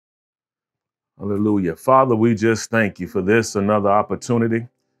Hallelujah. Father, we just thank you for this, another opportunity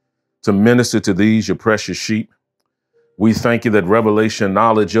to minister to these, your precious sheep. We thank you that revelation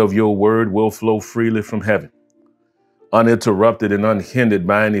knowledge of your word will flow freely from heaven, uninterrupted and unhindered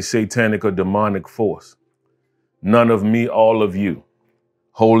by any satanic or demonic force. None of me, all of you.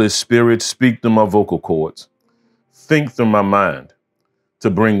 Holy Spirit, speak through my vocal cords. Think through my mind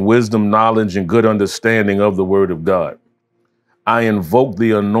to bring wisdom, knowledge, and good understanding of the word of God. I invoke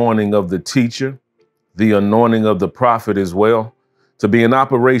the anointing of the teacher, the anointing of the prophet as well, to be in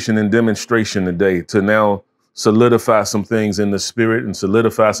operation and demonstration today, to now solidify some things in the spirit and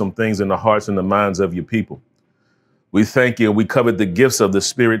solidify some things in the hearts and the minds of your people. We thank you. We covet the gifts of the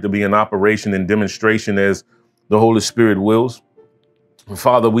Spirit to be in operation and demonstration as the Holy Spirit wills. And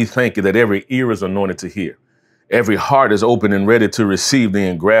Father, we thank you that every ear is anointed to hear. Every heart is open and ready to receive the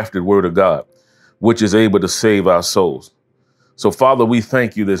engrafted word of God, which is able to save our souls. So, Father, we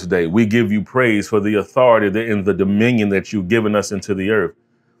thank you this day. We give you praise for the authority and the dominion that you've given us into the earth.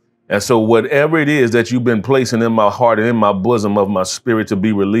 And so whatever it is that you've been placing in my heart and in my bosom of my spirit to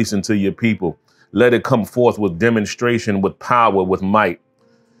be released into your people, let it come forth with demonstration, with power, with might.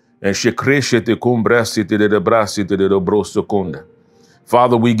 And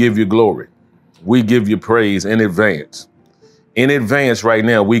Father, we give you glory. We give you praise in advance. In advance right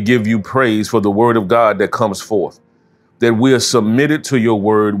now, we give you praise for the word of God that comes forth, that we are submitted to your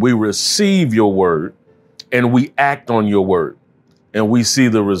word, we receive your word, and we act on your word, and we see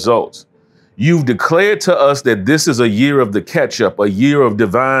the results. You've declared to us that this is a year of the catch-up, a year of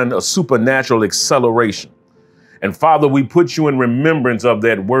divine, a supernatural acceleration. And Father, we put you in remembrance of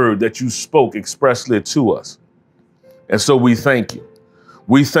that word that you spoke expressly to us. And so we thank you.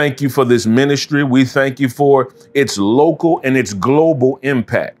 We thank you for this ministry. We thank you for its local and its global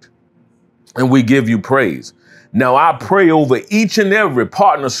impact. And we give you praise. Now, I pray over each and every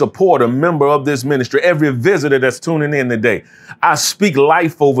partner, supporter, member of this ministry, every visitor that's tuning in today. I speak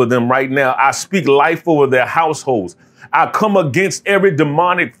life over them right now. I speak life over their households. I come against every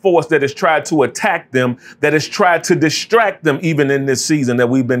demonic force that has tried to attack them, that has tried to distract them, even in this season that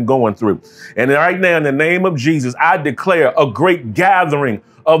we've been going through. And right now, in the name of Jesus, I declare a great gathering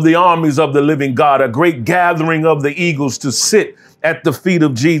of the armies of the living God, a great gathering of the eagles to sit at the feet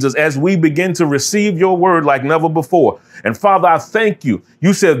of Jesus as we begin to receive your word like never before. And Father, I thank you.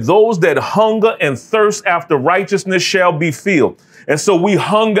 You said those that hunger and thirst after righteousness shall be filled. And so we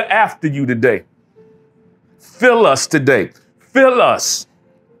hunger after you today. Fill us today. Fill us.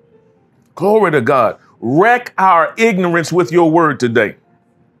 Glory to God. Wreck our ignorance with your word today.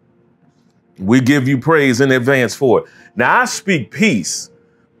 We give you praise in advance for it. Now I speak peace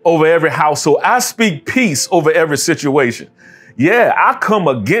over every household. I speak peace over every situation. Yeah, I come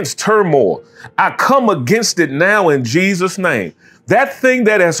against turmoil. I come against it now in Jesus' name. That thing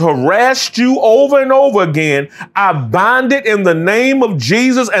that has harassed you over and over again, I bind it in the name of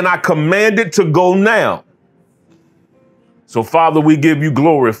Jesus and I command it to go now. So, Father, we give you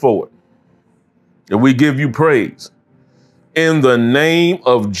glory for it. And we give you praise in the name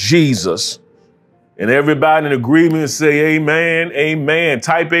of Jesus. And everybody in agreement say amen, amen.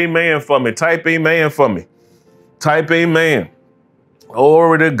 Type amen for me. Type amen for me. Type amen.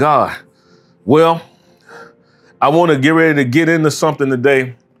 Glory to God. Well, I want to get ready to get into something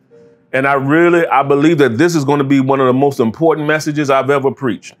today. And I believe that this is going to be one of the most important messages I've ever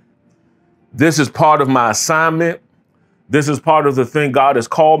preached. This is part of my assignment. This is part of the thing God has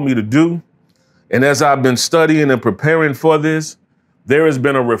called me to do. And as I've been studying and preparing for this, there has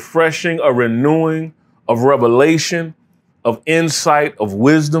been a refreshing, a renewing of revelation, of insight, of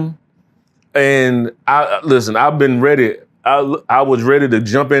wisdom. And I've been ready. I was ready to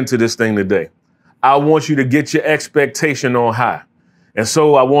jump into this thing today. I want you to get your expectation on high. And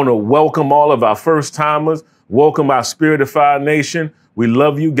so I want to welcome all of our first timers, welcome our Spiritified Nation. We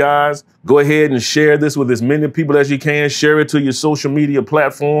love you guys. Go ahead and share this with as many people as you can. Share it to your social media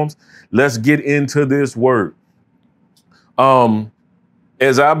platforms. Let's get into this word.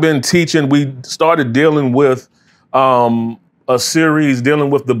 As I've been teaching, we started dealing with a series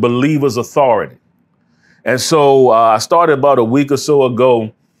dealing with the believer's authority. And so I started about a week or so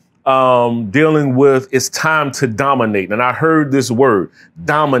ago dealing with it's time to dominate. And I heard this word,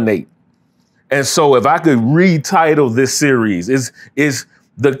 dominate. And so if I could retitle this series, is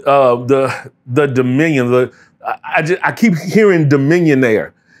the dominion. I keep hearing dominion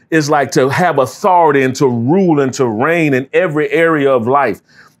there. It's like to have authority and to rule and to reign in every area of life.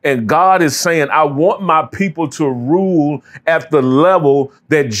 And God is saying, I want my people to rule at the level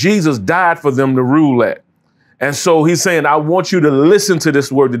that Jesus died for them to rule at. And so he's saying, I want you to listen to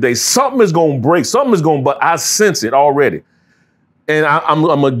this word today. Something is going to break. Something is going to, but I sense it already. And I'm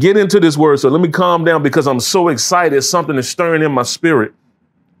going to get into this word. So let me calm down because I'm so excited. Something is stirring in my spirit.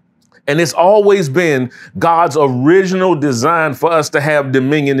 And it's always been God's original design for us to have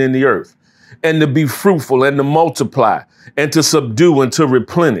dominion in the earth and to be fruitful and to multiply and to subdue and to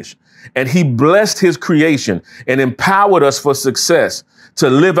replenish. And he blessed his creation and empowered us for success to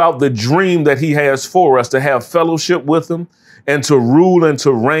live out the dream that he has for us, to have fellowship with him and to rule and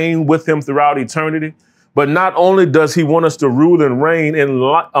to reign with him throughout eternity. But not only does he want us to rule and reign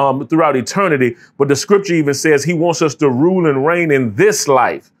throughout eternity, but the scripture even says he wants us to rule and reign in this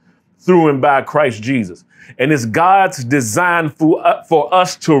life through and by Christ Jesus. And it's God's design for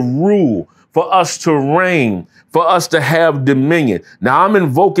us to rule, for us to reign, for us to have dominion. Now I'm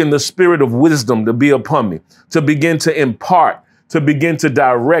invoking the spirit of wisdom to be upon me, to begin to impart, to begin to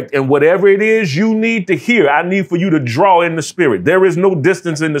direct. And whatever it is you need to hear, I need for you to draw in the spirit. There is no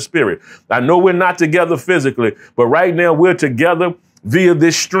distance in the spirit. I know we're not together physically, but right now we're together via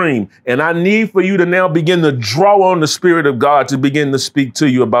this stream. And I need for you to now begin to draw on the Spirit of God to begin to speak to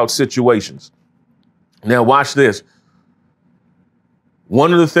you about situations. Now watch this.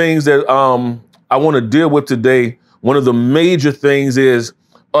 One of the things that I want to deal with today, one of the major things is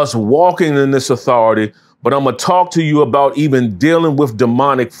us walking in this authority, but I'm going to talk to you about even dealing with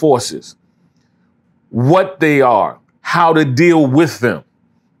demonic forces, what they are, how to deal with them.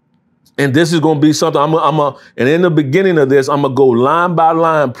 And this is going to be something and in the beginning of this, I'm going to go line by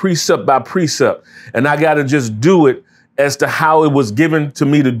line, precept by precept. And I got to just do it as to how it was given to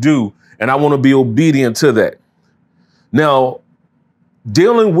me to do. And I want to be obedient to that. Now,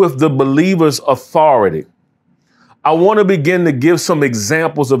 dealing with the believer's authority, I want to begin to give some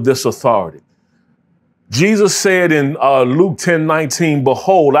examples of this authority. Jesus said in Luke 10:19,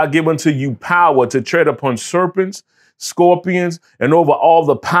 behold, I give unto you power to tread upon serpents, scorpions, and over all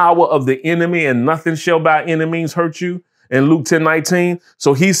the power of the enemy, and nothing shall by any means hurt you. In Luke 10:19.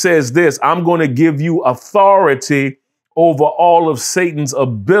 So he says this, I'm going to give you authority over all of Satan's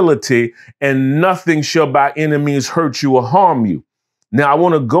ability, and nothing shall by any means hurt you or harm you. Now, I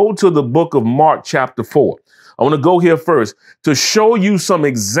want to go to the book of Mark chapter 4. I want to go here first to show you some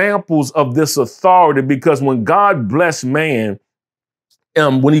examples of this authority, because when God blessed man,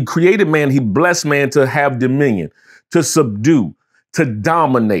 when he created man, he blessed man to have dominion, to subdue, to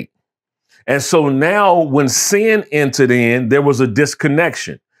dominate. And so now when sin entered in, there was a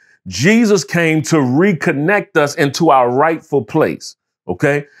disconnection. Jesus came to reconnect us into our rightful place,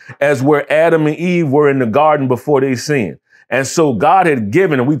 okay? As where Adam and Eve were in the garden before they sinned. And so God had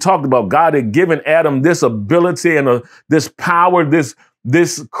given, and we talked about God had given Adam this ability and this power,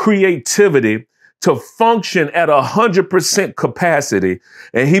 this creativity to function at 100% capacity.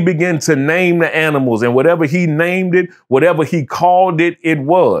 And he began to name the animals, and whatever he named it, whatever he called it, it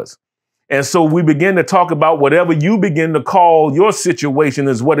was. And so we begin to talk about whatever you begin to call your situation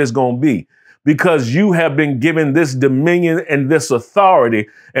is what it's going to be, because you have been given this dominion and this authority.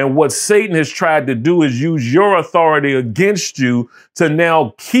 And what Satan has tried to do is use your authority against you to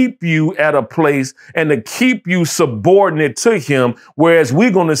now keep you at a place and to keep you subordinate to him. Whereas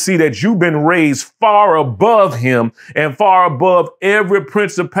we're going to see that you've been raised far above him and far above every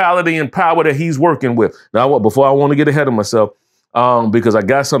principality and power that he's working with. Now, before I want to get ahead of myself, because I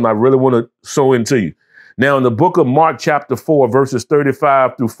got something I really want to sow into you. Now, in the book of Mark chapter 4, verses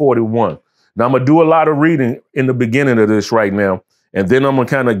 35 through 41. Now, I'm going to do a lot of reading in the beginning of this right now, and then I'm going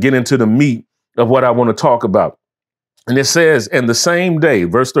to kind of get into the meat of what I want to talk about. And it says, and the same day,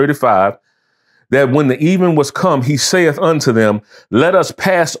 verse 35, that when the even was come, he saith unto them, let us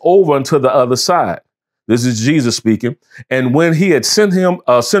pass over unto the other side. This is Jesus speaking. And when he had sent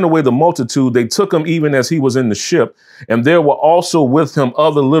away the multitude, they took him even as he was in the ship. And there were also with him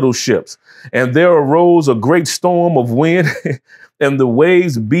other little ships. And there arose a great storm of wind, and the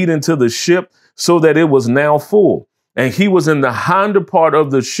waves beat into the ship so that it was now full. And he was in the hinder part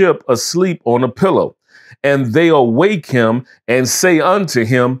of the ship asleep on a pillow. And they awake him and say unto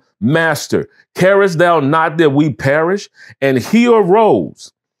him, Master, carest thou not that we perish? And he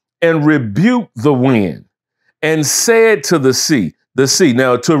arose and rebuked the wind and said to the sea.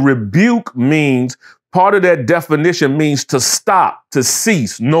 Now, to rebuke means, part of that definition means to stop, to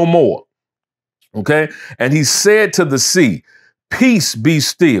cease, no more. Okay. And he said to the sea, peace, be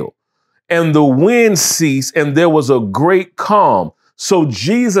still. And the wind ceased, and there was a great calm. So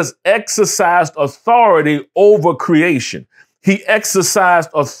Jesus exercised authority over creation. He exercised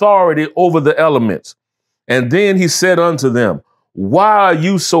authority over the elements. And then he said unto them, why are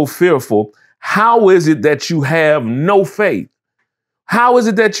you so fearful? How is it that you have no faith? How is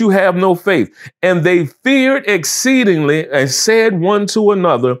it that you have no faith? And they feared exceedingly and said one to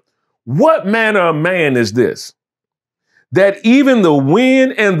another, what manner of man is this, that even the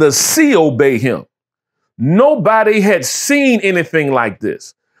wind and the sea obey him. Nobody had seen anything like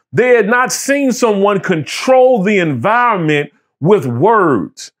this. They had not seen someone control the environment with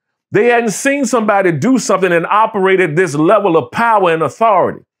words. They hadn't seen somebody do something and operate at this level of power and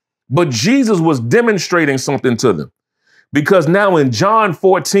authority. But Jesus was demonstrating something to them. Because now in John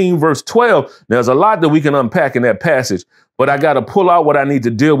 14, verse 12, there's a lot that we can unpack in that passage, but I got to pull out what I need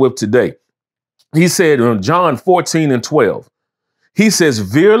to deal with today. He said in John 14 and 12, he says,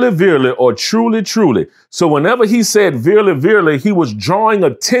 verily, verily, or truly, truly. So whenever he said verily, verily, he was drawing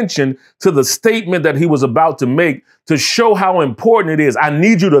attention to the statement that he was about to make to show how important it is. I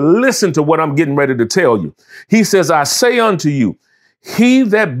need you to listen to what I'm getting ready to tell you. He says, I say unto you, he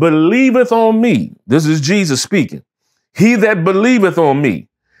that believeth on me, this is Jesus speaking, he that believeth on me,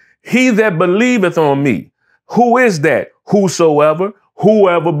 he that believeth on me. Who is that? Whosoever,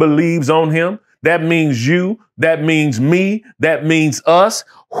 whoever believes on him. That means you, that means me, that means us.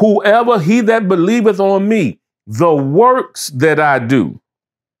 Whoever, he that believeth on me, the works that I do,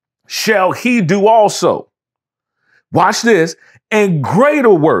 shall he do also. Watch this. And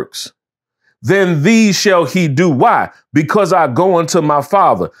greater works than these shall he do. Why? Because I go unto my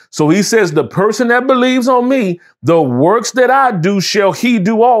Father. So he says, the person that believes on me, the works that I do shall he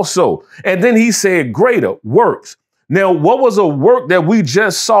do also. And then he said, greater works. Now, what was a work that we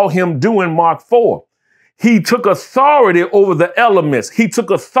just saw him do in Mark 4? He took authority over the elements. He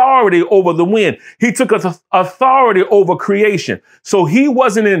took authority over the wind. He took authority over creation. So he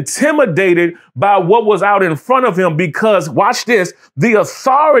wasn't intimidated by what was out in front of him because, watch this, the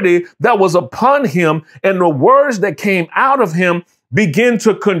authority that was upon him and the words that came out of him begin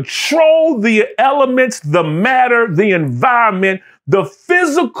to control the elements, the matter, the environment, the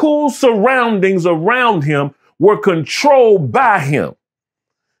physical surroundings around him were controlled by him.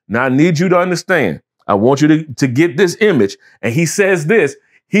 Now, I need you to understand. I want you to get this image. And he says this.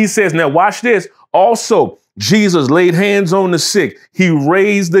 He says, now watch this. Also, Jesus laid hands on the sick. He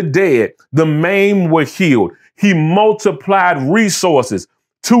raised the dead. The maimed were healed. He multiplied resources.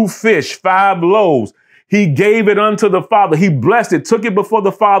 2 fish, 5 loaves. He gave it unto the Father. He blessed it, took it before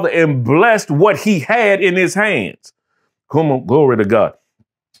the Father and blessed what he had in his hands. Come on, glory to God.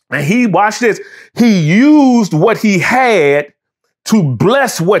 And he, watch this, he used what he had to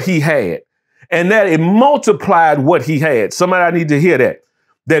bless what he had. And that it multiplied what he had. Somebody, I need to hear that.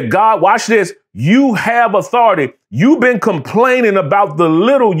 That God, watch this, you have authority. You've been complaining about the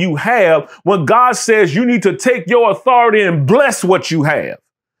little you have when God says you need to take your authority and bless what you have.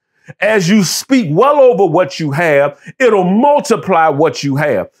 As you speak well over what you have, it'll multiply what you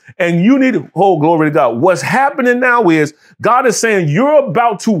have. And you need to, oh, glory to God. What's happening now is God is saying you're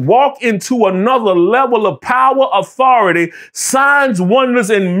about to walk into another level of power, authority, signs, wonders,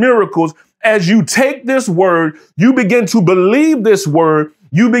 and miracles. As you take this word, you begin to believe this word,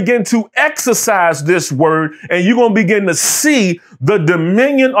 you begin to exercise this word, and you're going to begin to see the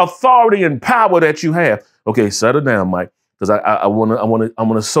dominion, authority, and power that you have. Okay, settle down, Mike. Because I want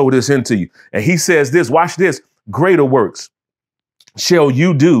to sow this into you. And he says this, watch this, greater works shall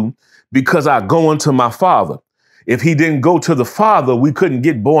you do because I go unto my Father. If he didn't go to the Father, we couldn't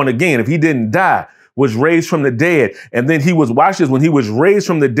get born again. If he didn't die, was raised from the dead, and then he was, watch this, when he was raised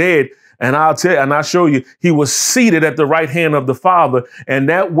from the dead, and I'll tell you, and I'll show you, he was seated at the right hand of the Father. And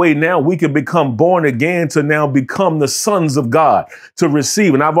that way now we can become born again to now become the sons of God, to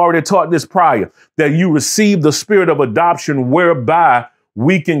receive. And I've already taught this prior, that you receive the spirit of adoption whereby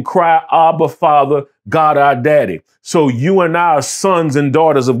we can cry, Abba, Father, God, our daddy. So you and I are sons and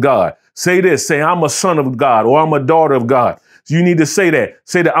daughters of God. Say this, say, I'm a son of God, or I'm a daughter of God. You need to say that.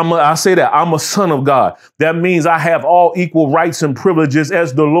 Say that. I say that I'm a son of God. That means I have all equal rights and privileges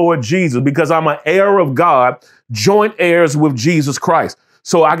as the Lord Jesus, because I'm an heir of God, joint heirs with Jesus Christ.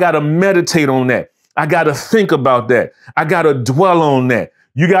 So I got to meditate on that. I got to think about that. I got to dwell on that.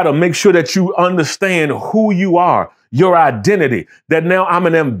 You got to make sure that you understand who you are, your identity, that now I'm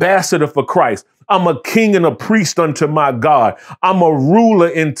an ambassador for Christ. I'm a king and a priest unto my God. I'm a ruler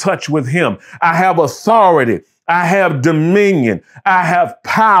in touch with him. I have authority. I have dominion. I have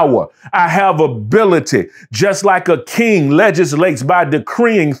power. I have ability. Just like a king legislates by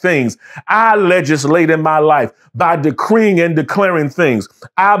decreeing things, I legislate in my life by decreeing and declaring things.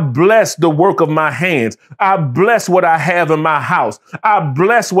 I bless the work of my hands. I bless what I have in my house. I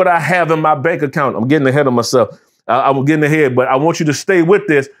bless what I have in my bank account. I'm getting ahead of myself. I'm getting ahead, but I want you to stay with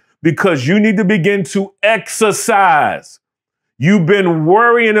this because you need to begin to exercise. You've been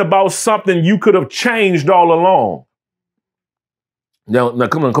worrying about something you could have changed all along. Now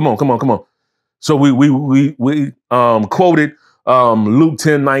come on. So we quoted Luke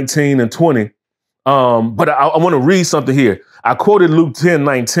 10:19 and 20 But I want to read something here. I quoted Luke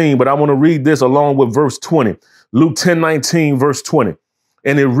 10:19, but I want to read this along with verse 20. Luke 10:19, verse 20.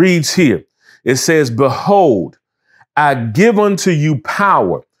 And it reads here. It says, behold, I give unto you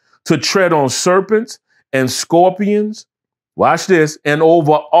power to tread on serpents and scorpions. Watch this. And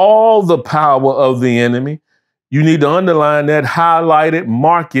over all the power of the enemy. You need to underline that, highlight it,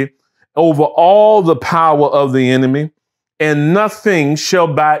 mark it. Over all the power of the enemy. And nothing shall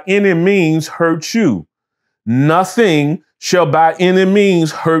by any means hurt you. Nothing shall by any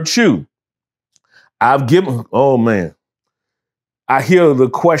means hurt you. I've given, oh man, I hear the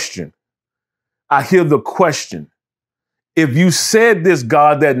question. I hear the question. If you said this,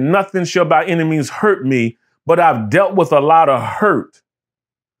 God, that nothing shall by any means hurt me, but I've dealt with a lot of hurt.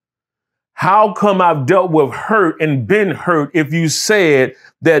 How come I've dealt with hurt and been hurt if you said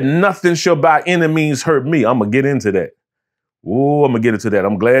that nothing shall by any means hurt me? I'm going to get into that. Oh, I'm going to get into that.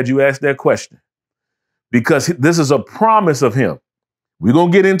 I'm glad you asked that question because this is a promise of him. We're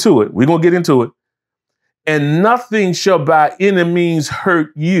going to get into it. We're going to get into it. And nothing shall by any means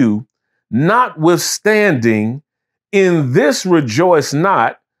hurt you, notwithstanding in this rejoice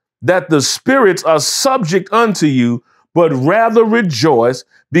not that the spirits are subject unto you, but rather rejoice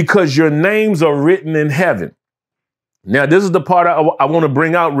because your names are written in heaven. Now, this is the part I want to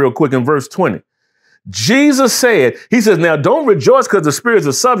bring out real quick in verse 20. Jesus said, he says, now don't rejoice because the spirits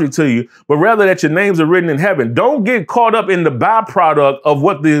are subject to you, but rather that your names are written in heaven. Don't get caught up in the byproduct of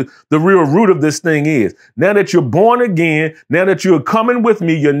what the real root of this thing is. Now that you're born again, now that you're coming with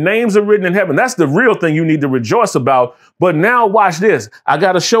me, your names are written in heaven. That's the real thing you need to rejoice about. But now watch this. I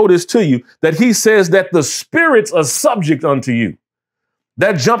got to show this to you that he says that the spirits are subject unto you.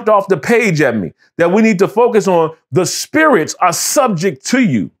 That jumped off the page at me, that we need to focus on the spirits are subject to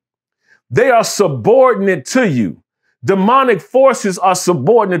you. They are subordinate to you. Demonic forces are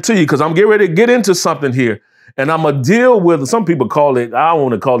subordinate to you because I'm getting ready to get into something here. And I'm going to deal with, some people call it, I don't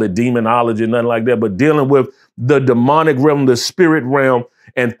want to call it demonology, nothing like that, but dealing with the demonic realm, the spirit realm,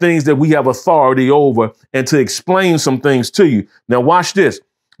 and things that we have authority over, and to explain some things to you. Now watch this.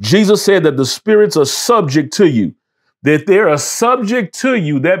 Jesus said that the spirits are subject to you. That they are subject to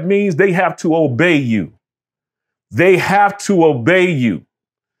you, that means they have to obey you. They have to obey you.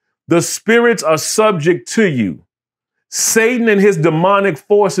 The spirits are subject to you. Satan and his demonic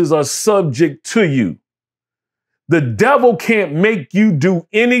forces are subject to you. The devil can't make you do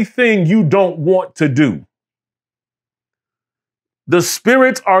anything you don't want to do. The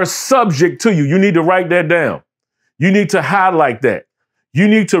spirits are subject to you. You need to write that down. You need to highlight that. You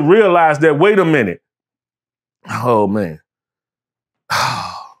need to realize that, wait a minute. Oh, man.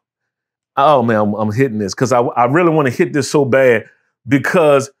 Oh, man, I'm hitting this because I really want to hit this so bad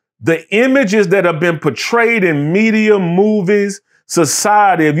because the images that have been portrayed in media, movies,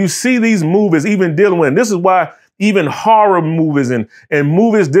 society, if you see these movies even dealing with, and this is why even horror movies and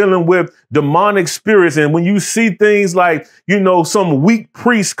movies dealing with demonic spirits. And when you see things like, you know, some weak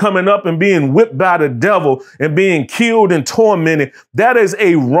priest coming up and being whipped by the devil and being killed and tormented, that is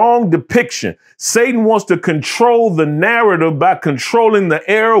a wrong depiction. Satan wants to control the narrative by controlling the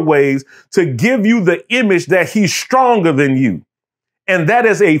airwaves to give you the image that he's stronger than you. And that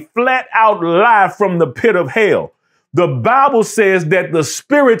is a flat out lie from the pit of hell. The Bible says that the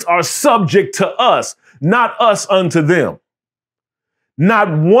spirits are subject to us, not us unto them.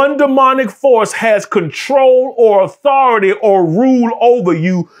 Not one demonic force has control or authority or rule over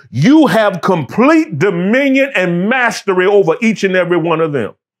you. You have complete dominion and mastery over each and every one of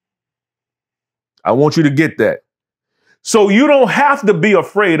them. I want you to get that. So you don't have to be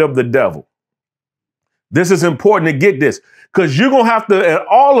afraid of the devil. This is important to get this because you're going to have to, and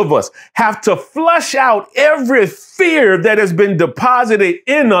all of us have to flush out every fear that has been deposited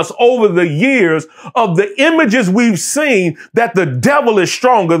in us over the years of the images we've seen that the devil is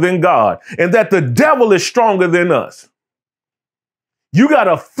stronger than God and that the devil is stronger than us. You got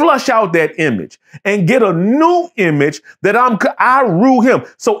to flush out that image and get a new image that I rule him.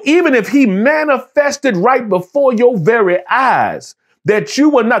 So even if he manifested right before your very eyes, that you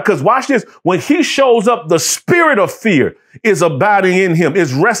will not, because watch this, when he shows up, the spirit of fear is abiding in him,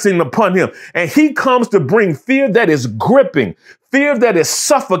 is resting upon him. And he comes to bring fear that is gripping, fear that is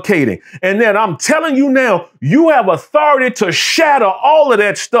suffocating. And then I'm telling you now, you have authority to shatter all of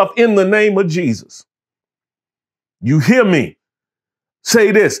that stuff in the name of Jesus. You hear me?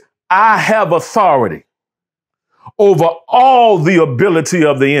 Say this, I have authority over all the ability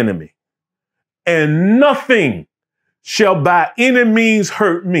of the enemy, and nothing shall by any means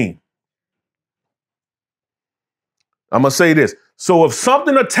hurt me. I'm going to say this. So if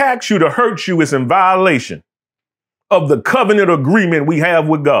something attacks you to hurt you, it's in violation of the covenant agreement we have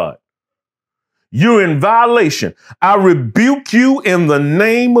with God. You're in violation. I rebuke you in the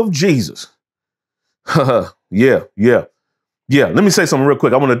name of Jesus. Yeah. Let me say something real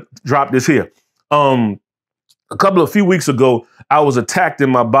quick. I want to drop this here. A few weeks ago, I was attacked in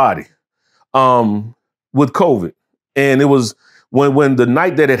my body with COVID. And it was when the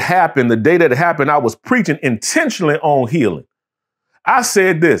night that it happened, the day that it happened, I was preaching intentionally on healing. I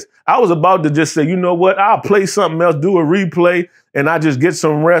said this. I was about to just say, you know what? I'll play something else, do a replay, and I just get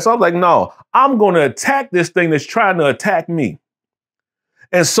some rest. I was like, no, I'm going to attack this thing that's trying to attack me.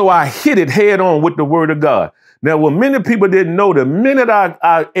 And so I hit it head on with the word of God. Now, what many people didn't know, the minute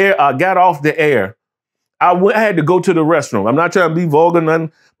I got off the air, I had to go to the restroom. I'm not trying to be vulgar,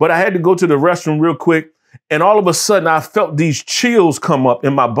 nothing, but I had to go to the restroom real quick. And all of a sudden, I felt these chills come up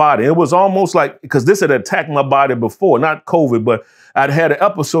in my body. It was almost like, because this had attacked my body before, not COVID, but I'd had an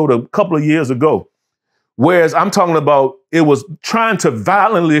episode a couple of years ago. Whereas I'm talking about, it was trying to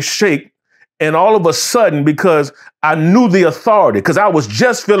violently shake. And all of a sudden, because I knew the authority, because I was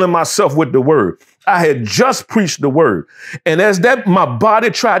just filling myself with the word. I had just preached the word. And as my body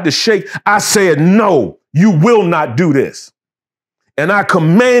tried to shake, I said, no, you will not do this. And I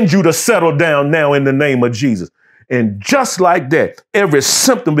command you to settle down now in the name of Jesus. And just like that, every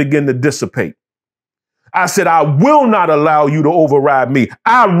symptom began to dissipate. I said, I will not allow you to override me.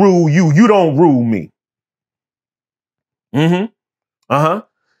 I rule you. You don't rule me. And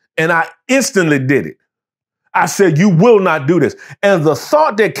I instantly did it. I said, you will not do this. And the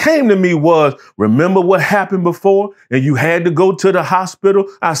thought that came to me was, remember what happened before? And you had to go to the hospital?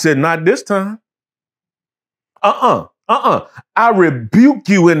 I said, not this time. I rebuke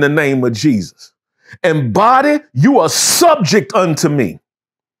you in the name of Jesus. And body, you are subject unto me.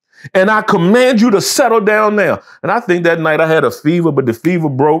 And I command you to settle down now. And I think that night I had a fever, but the fever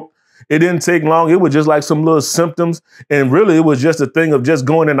broke. It didn't take long. It was just like some little symptoms. And really, it was just a thing of just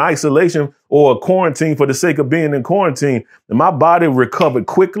going in isolation or quarantine for the sake of being in quarantine. And my body recovered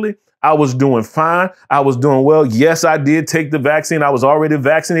quickly. I was doing fine. I was doing well. Yes, I did take the vaccine. I was already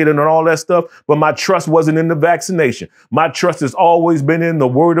vaccinated and all that stuff, but my trust wasn't in the vaccination. My trust has always been in the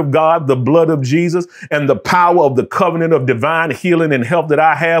word of God, the blood of Jesus, and the power of the covenant of divine healing and health that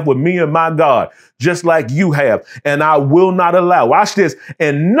I have with me and my God, just like you have. And I will not allow, watch this,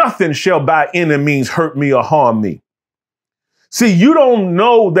 and nothing shall by any means hurt me or harm me. See, you don't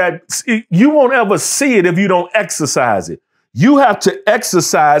know that, you won't ever see it if you don't exercise it. You have to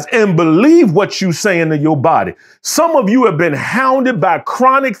exercise and believe what you say into your body. Some of you have been hounded by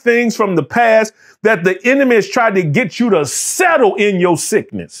chronic things from the past that the enemy has tried to get you to settle in your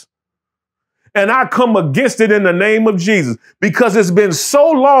sickness. And I come against it in the name of Jesus, because it's been so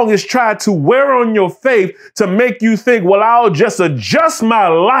long it's tried to wear on your faith to make you think, well, I'll just adjust my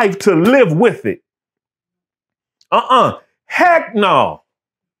life to live with it. Heck no.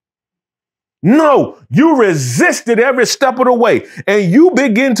 No, you resist it every step of the way, and you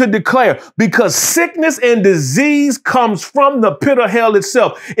begin to declare, because sickness and disease comes from the pit of hell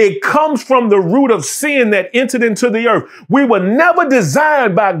itself. It comes from the root of sin that entered into the earth. We were never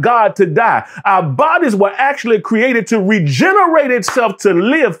designed by God to die. Our bodies were actually created to regenerate itself to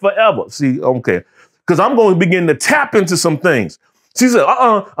live forever. See, okay, because I'm going to begin to tap into some things. She said,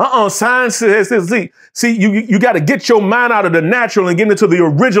 science says, see, you got to get your mind out of the natural and get into the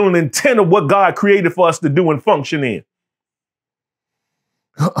original intent of what God created for us to do and function in.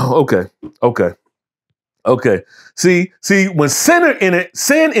 Okay. See, when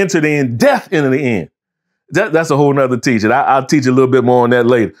sin entered in, death entered in. That's a whole nother teaching. I'll teach a little bit more on that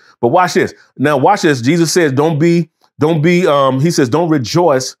later. But watch this. Now, watch this. Jesus says, he says, don't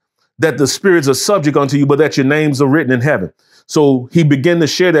rejoice that the spirits are subject unto you, but that your names are written in heaven. So he began to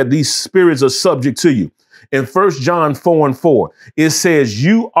share that these spirits are subject to you. In 1 John 4:4, it says,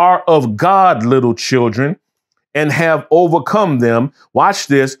 you are of God, little children, and have overcome them. Watch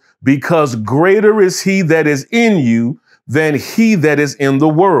this, because greater is he that is in you than he that is in the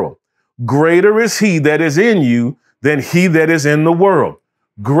world. Greater is he that is in you than he that is in the world.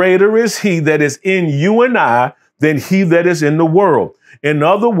 Greater is he that is in you and I than he that is in the world. In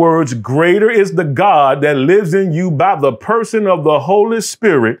other words, greater is the God that lives in you by the person of the Holy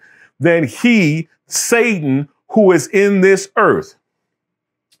Spirit than he, Satan, who is in this earth.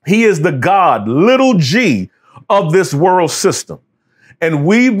 He is the God, little g, of this world system. And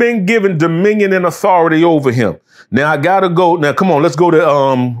we've been given dominion and authority over him. Now I gotta go. Now, come on, let's go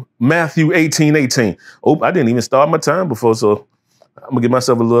to Matthew 18:18. Oh, I didn't even start my time before, so I'm gonna give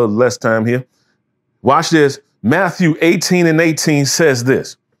myself a little less time here. Watch this. Matthew 18:18 says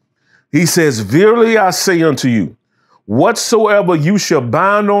this. He says, verily I say unto you, whatsoever you shall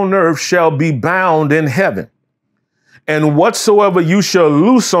bind on earth shall be bound in heaven. And whatsoever you shall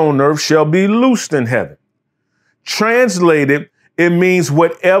loose on earth shall be loosed in heaven. Translated, it means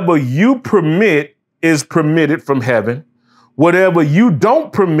whatever you permit is permitted from heaven. Whatever you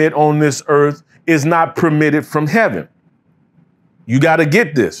don't permit on this earth is not permitted from heaven. You got to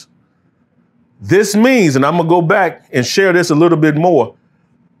get this. This means, and I'm going to go back and share this a little bit more.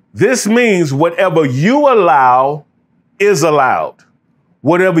 This means whatever you allow is allowed.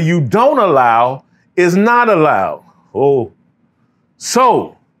 Whatever you don't allow is not allowed. Oh,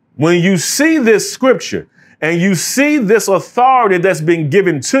 so when you see this scripture and you see this authority that's been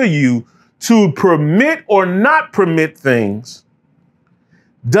given to you to permit or not permit things,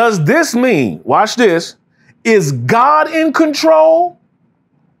 does this mean, watch this, is God in control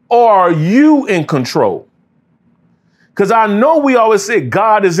or are you in control? Because I know we always say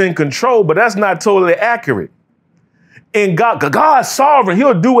God is in control, but that's not totally accurate. And God's sovereign.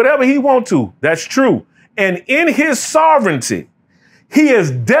 He'll do whatever he wants to. That's true. And in his sovereignty, he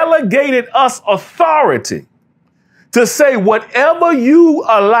has delegated us authority to say whatever you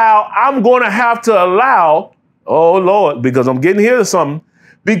allow, I'm going to have to allow. Oh, Lord, because I'm getting here to something.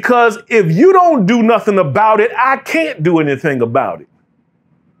 Because if you don't do nothing about it, I can't do anything about it.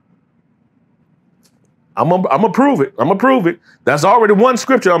 I'm gonna prove it. I'm gonna prove it. That's already one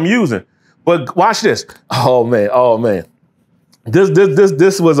scripture I'm using. But watch this. Oh man. Oh man.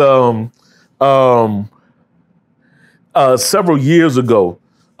 This was several years ago.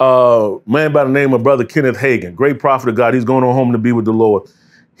 Man by the name of Brother Kenneth Hagin, great prophet of God. He's going on home to be with the Lord.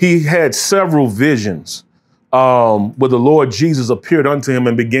 He had several visions where the Lord Jesus appeared unto him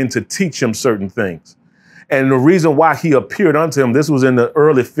and began to teach him certain things. And the reason why he appeared unto him, this was in the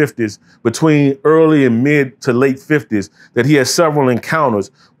early 50s, between early and mid to late 50s, that he had several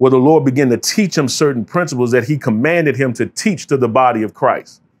encounters where the Lord began to teach him certain principles that he commanded him to teach to the body of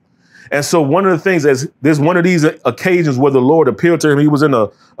Christ. And so one of the things, as there's one of these occasions where the Lord appeared to him, he was in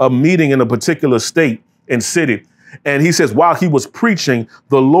a meeting in a particular state and city. And he says, while he was preaching,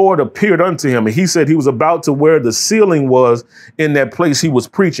 the Lord appeared unto him. And he said he was about to where the ceiling was in that place he was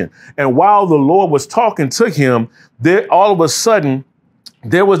preaching. And while the Lord was talking to him, there all of a sudden,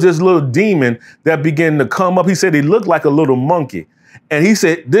 there was this little demon that began to come up. He said he looked like a little monkey. And he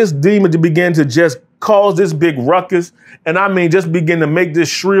said this demon began to just cause this big ruckus. And I mean, just begin to make this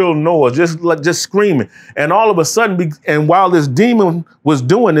shrill noise, just screaming. And all of a sudden, and while this demon was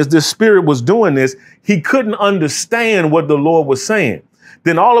doing this spirit was doing this, he couldn't understand what the Lord was saying.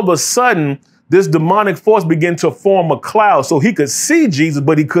 Then all of a sudden, this demonic force began to form a cloud so he could see Jesus,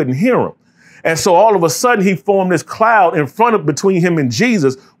 but he couldn't hear him. And so all of a sudden he formed this cloud between him and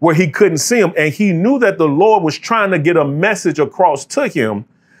Jesus where he couldn't see him. And he knew that the Lord was trying to get a message across to him.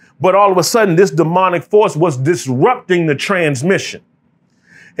 But all of a sudden, this demonic force was disrupting the transmission.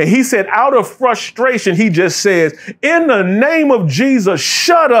 And he said, out of frustration, he just says, in the name of Jesus,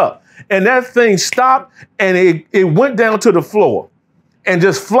 shut up. And that thing stopped and it went down to the floor and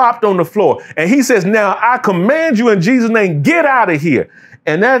just flopped on the floor. And he says, now I command you in Jesus' name, get out of here.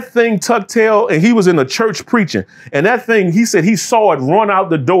 And that thing tucked tail, and he was in a church preaching. And that thing, he said he saw it run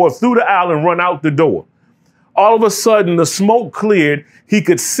out the door, through the aisle and run out the door. All of a sudden, the smoke cleared. He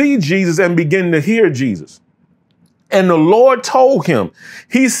could see Jesus and begin to hear Jesus. And the Lord told him,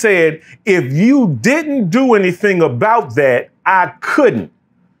 he said, if you didn't do anything about that, I couldn't.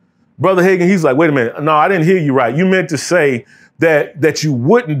 Brother Hagin, he's like, wait a minute. No, I didn't hear you right. You meant to say that you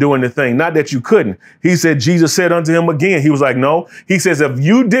wouldn't do anything, not that you couldn't. He said, Jesus said unto him again. He was like, no. He says, if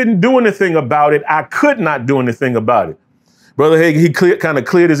you didn't do anything about it, I could not do anything about it. Brother Hagin, he kind of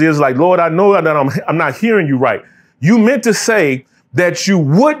cleared his ears like, Lord, I know that I'm not hearing you right. You meant to say that you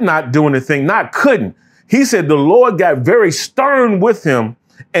would not do anything, not couldn't. He said the Lord got very stern with him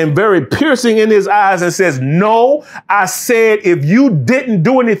and very piercing in his eyes and says, no, I said, if you didn't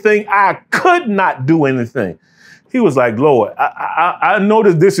do anything, I could not do anything. He was like, Lord, I know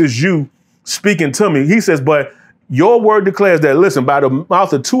that this is you speaking to me. He says, but your word declares that, listen, by the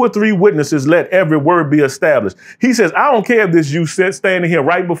mouth of 2 or 3 witnesses, let every word be established. He says, I don't care if this you standing here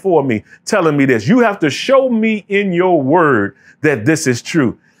right before me telling me this. You have to show me in your word that this is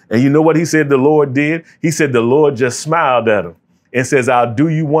true. And you know what he said the Lord did? He said the Lord just smiled at him and says, I'll do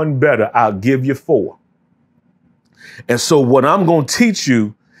you one better. I'll give you 4. And so what I'm going to teach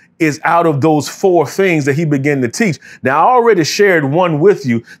you is out of those 4 things that he began to teach. Now, I already shared one with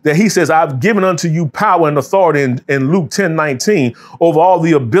you that he says, I've given unto you power and authority in Luke 10:19 over all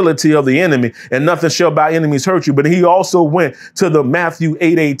the ability of the enemy, and nothing shall by enemies hurt you. But he also went to the Matthew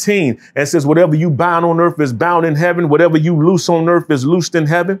 8:18 and says, whatever you bind on earth is bound in heaven. Whatever you loose on earth is loosed in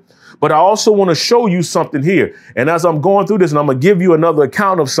heaven. But I also want to show you something here. And as I'm going through this, and I'm going to give you another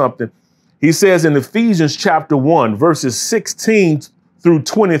account of something, He says in Ephesians chapter 1, verses 16 through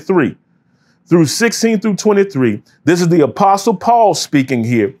 23, through 16 through 23, this is the Apostle Paul speaking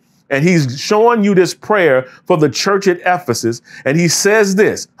here. And he's showing you this prayer for the church at Ephesus. And he says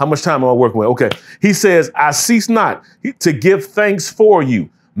this. How much time am I working with? Okay. He says, I cease not to give thanks for you,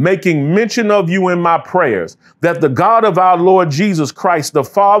 making mention of you in my prayers, that the God of our Lord Jesus Christ, the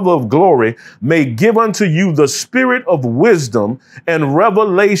Father of glory, may give unto you the spirit of wisdom and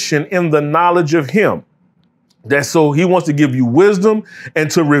revelation in the knowledge of him. That's so he wants to give you wisdom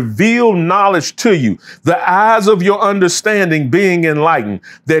and to reveal knowledge to you, the eyes of your understanding being enlightened,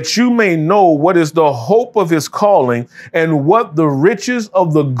 that you may know what is the hope of his calling and what the riches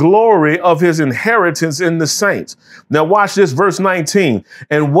of the glory of his inheritance in the saints. Now watch this, verse 19.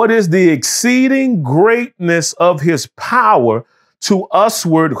 And what is the exceeding greatness of his power to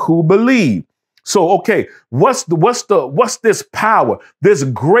usward who believe? So, okay, what's this power, this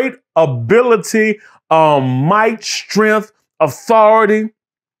great ability, might, strength, authority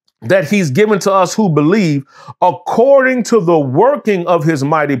that he's given to us who believe, according to the working of his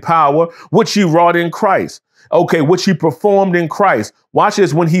mighty power, which he wrought in Christ. Okay, which he performed in Christ. Watch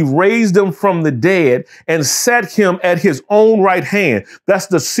this, when he raised him from the dead and set him at his own right hand. That's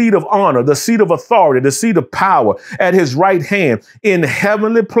the seat of honor, the seat of authority, the seat of power at his right hand in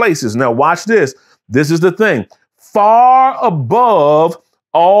heavenly places. Now watch this. This is the thing. Far above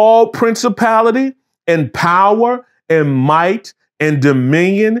all principality and power and might and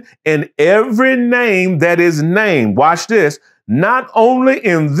dominion and every name that is named. Watch this. Not only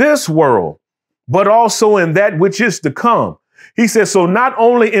in this world, but also in that which is to come. He says, so not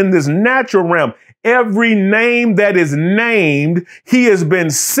only in this natural realm, every name that is named, he has been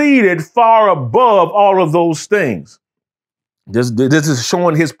seated far above all of those things. This is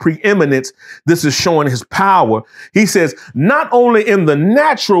showing his preeminence. This is showing his power. He says, not only in the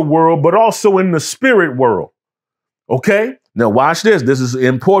natural world, but also in the spirit world. Okay, now watch this. This is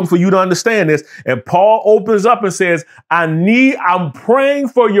important for you to understand this. And Paul opens up and says, I'm praying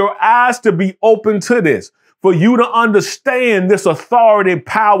for your eyes to be open to this, for you to understand this authority,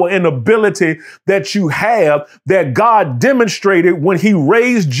 power, and ability that you have that God demonstrated when he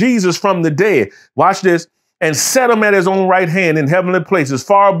raised Jesus from the dead. Watch this. And set him at his own right hand in heavenly places,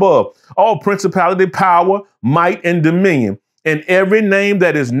 far above all principality, power, might, and dominion, and every name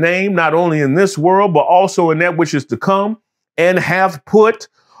that is named, not only in this world, but also in that which is to come, and have put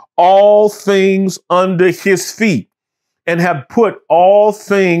all things under his feet. And have put all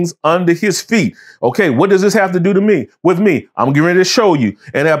things under his feet. Okay, what does this have to do to me? With me, I'm getting ready to show you.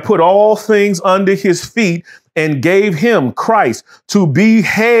 And have put all things under his feet and gave him, Christ, to be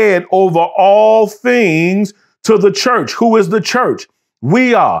head over all things to the church. Who is the church?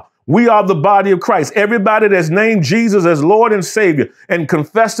 We are. We are the body of Christ. Everybody that's named Jesus as Lord and Savior and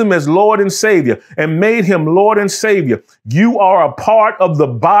confessed him as Lord and Savior and made him Lord and Savior. You are a part of the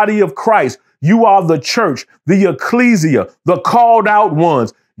body of Christ. You are the church, the ecclesia, the called out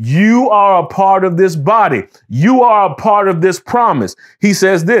ones. You are a part of this body. You are a part of this promise. He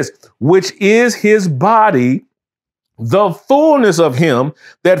says this, which is his body, the fullness of him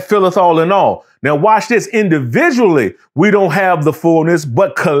that filleth all in all. Now watch this. Individually, we don't have the fullness,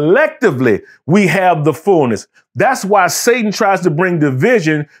 but collectively, we have the fullness. That's why Satan tries to bring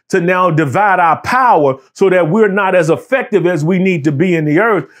division to now divide our power so that we're not as effective as we need to be in the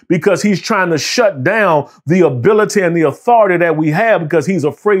earth, because he's trying to shut down the ability and the authority that we have because he's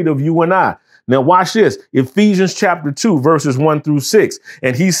afraid of you and I. Now watch this. Ephesians chapter 2, verses 1 through 6.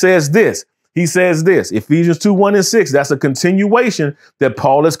 And he says this. He says this, Ephesians 2, 1 and 6. That's a continuation that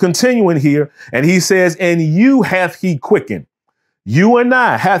Paul is continuing here. And he says, and you hath he quickened. You and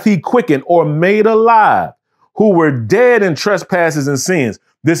I hath he quickened or made alive, who were dead in trespasses and sins.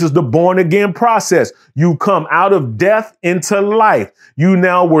 This is the born again process. You come out of death into life. You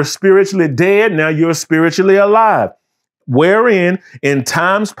now were spiritually dead. Now you're spiritually alive. Wherein in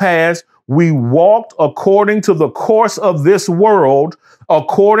times past, we walked according to the course of this world,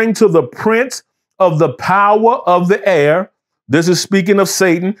 according to the prince of the power of the air. This is speaking of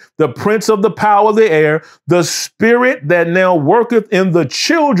Satan, the prince of the power of the air, the spirit that now worketh in the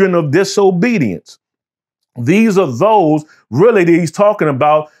children of disobedience. These are those really that he's talking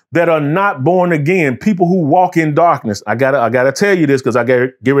about that are not born again, people who walk in darkness. I gotta tell you this because I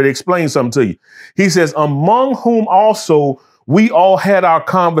gotta get ready to explain something to you. He says, among whom also we all had our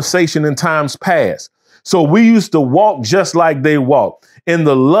conversation in times past. So we used to walk just like they walked, in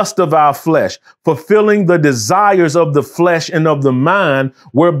the lust of our flesh, fulfilling the desires of the flesh and of the mind,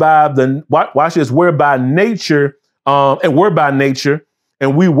 whereby whereby nature,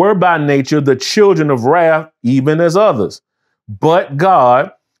 and we were by nature the children of wrath, even as others. But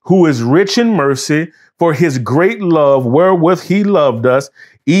God, who is rich in mercy, for his great love wherewith he loved us,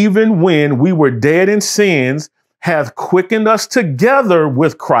 even when we were dead in sins, hath quickened us together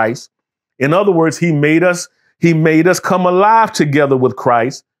with Christ. In other words, he made us come alive together with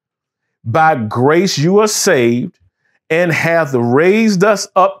Christ. By grace you are saved, and hath raised us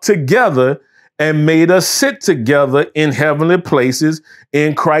up together and made us sit together in heavenly places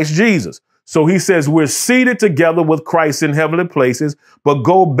in Christ Jesus. So he says we're seated together with Christ in heavenly places, but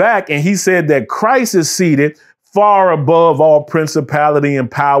go back and he said that Christ is seated far above all principality and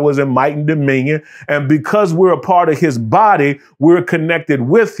powers and might and dominion. And because we're a part of his body, we're connected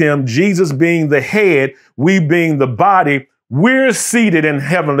with him, Jesus being the head, we being the body, we're seated in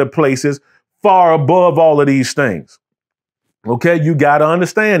heavenly places far above all of these things. Okay, you got to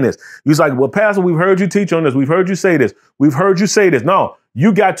understand this. He's like, well, Pastor, we've heard you teach on this. We've heard you say this. We've heard you say this. No,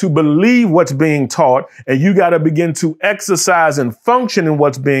 you got to believe what's being taught, and you got to begin to exercise and function in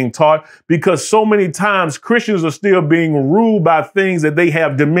what's being taught, because so many times Christians are still being ruled by things that they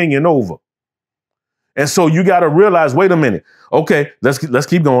have dominion over. And so you got to realize, wait a minute. Okay, let's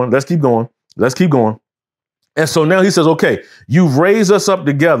keep going. Let's keep going. Let's keep going. And so now he says, okay, you've raised us up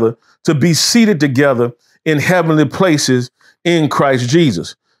together to be seated together in heavenly places in Christ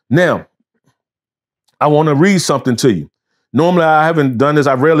Jesus. Now, I want to read something to you. Normally, I haven't done this.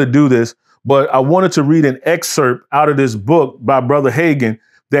 I rarely do this, but I wanted to read an excerpt out of this book by Brother Hagin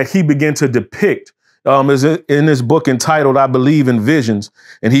that he began to depict is in this book entitled, I Believe in Visions.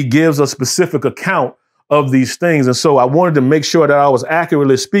 And he gives a specific account of these things. And so I wanted to make sure that I was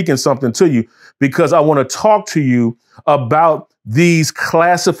accurately speaking something to you, because I want to talk to you about these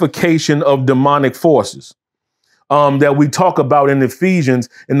classification of demonic forces that we talk about in Ephesians,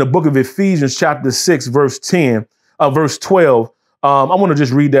 in the book of Ephesians, chapter 6, verse 12. I want to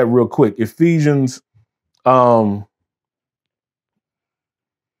just read that real quick. Ephesians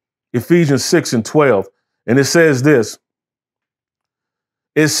 6 and 12. And it says this.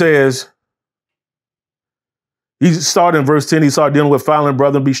 It says, he started in verse 10. He started dealing with fallen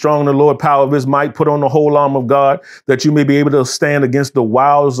brethren, be strong in the Lord, power of his might, put on the whole armor of God, that you may be able to stand against the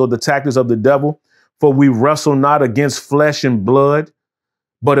wiles or the tactics of the devil. For we wrestle not against flesh and blood,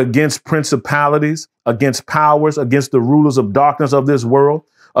 but against principalities, against powers, against the rulers of darkness of this world,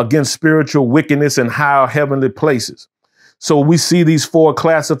 against spiritual wickedness in high heavenly places. So we see these four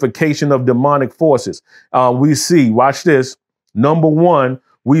classification of demonic forces. We see, watch this. Number one,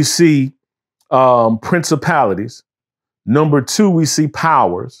 we see principalities. Number two, we see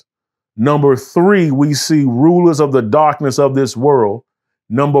powers. Number three, we see rulers of the darkness of this world.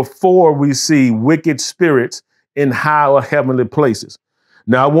 Number four, we see wicked spirits in higher heavenly places.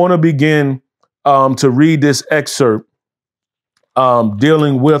 Now, I want to begin to read this excerpt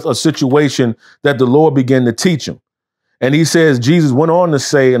dealing with a situation that the Lord began to teach him. And he says, Jesus went on to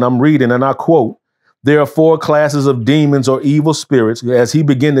say, and I'm reading, and I quote, there are four classes of demons or evil spirits, as he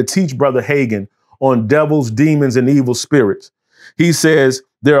began to teach Brother Hagin on devils, demons, and evil spirits. He says,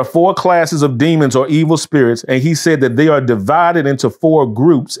 there are four classes of demons or evil spirits, and he said that they are divided into four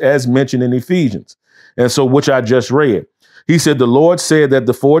groups as mentioned in Ephesians. And so, which I just read. He said, the Lord said that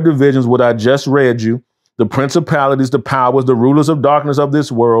the four divisions, what I just read you, the principalities, the powers, the rulers of darkness of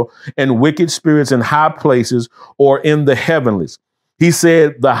this world, and wicked spirits in high places or in the heavenlies. He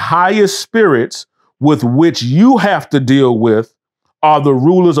said the highest spirits with which you have to deal with are the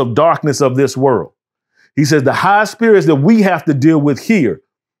rulers of darkness of this world. He says the high spirits that we have to deal with here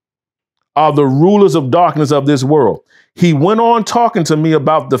are the rulers of darkness of this world. He went on talking to me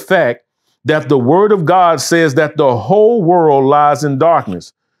about the fact that the word of God says that the whole world lies in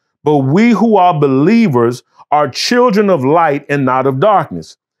darkness, but we who are believers are children of light and not of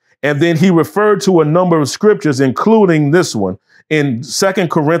darkness. And then he referred to a number of scriptures, including this one in 2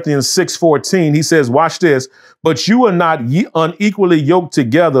 Corinthians 6:14. He says, watch this, but you are not unequally yoked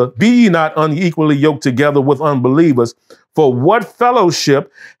together. Be ye not unequally yoked together with unbelievers. For what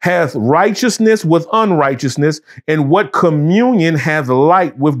fellowship hath righteousness with unrighteousness, and what communion hath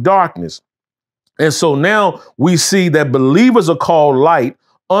light with darkness? And so now we see that believers are called light,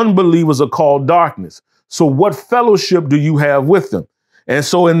 unbelievers are called darkness. So what fellowship do you have with them? And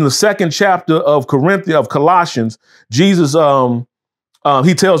so in the second chapter of Colossians, Jesus,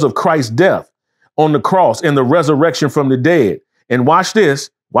 he tells of Christ's death on the cross and the resurrection from the dead. And watch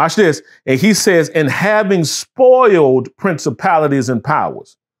this. And he says, and having spoiled principalities and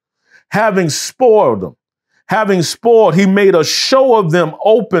powers, having spoiled them, he made a show of them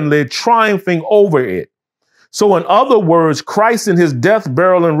openly, triumphing over it. So in other words, Christ in his death,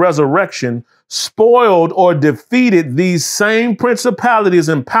 burial, and resurrection spoiled or defeated these same principalities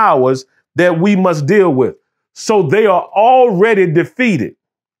and powers that we must deal with. So they are already defeated.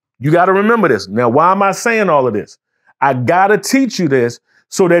 You got to remember this. Now, why am I saying all of this? I got to teach you this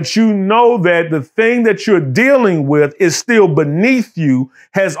so that you know that the thing that you're dealing with is still beneath you,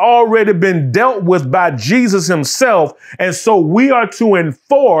 has already been dealt with by Jesus himself. And so we are to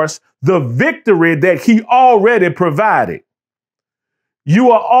enforce the victory that he already provided.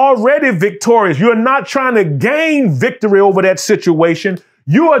 You are already victorious. You're not trying to gain victory over that situation.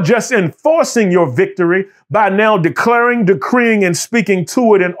 You are just enforcing your victory by now declaring, decreeing, and speaking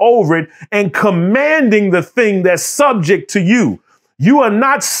to it and over it and commanding the thing that's subject to you. You are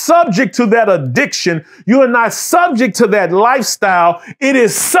not subject to that addiction. You are not subject to that lifestyle. It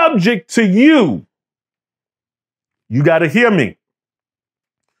is subject to you. You got to hear me.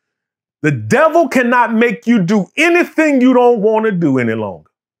 The devil cannot make you do anything you don't want to do any longer.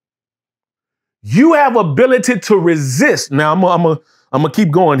 You have ability to resist. Now, I'm gonna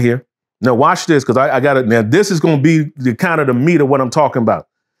keep going here. Now, watch this, because I got it. Now, this is going to be the kind of the meat of what I'm talking about.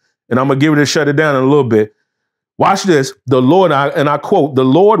 And I'm going to give it a shut it down in a little bit. Watch this. The Lord, and I quote, the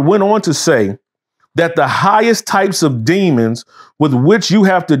Lord went on to say that the highest types of demons with which you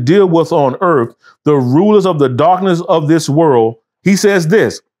have to deal with on earth, the rulers of the darkness of this world, he says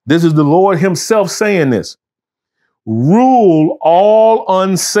this. This is the Lord himself saying this. Rule all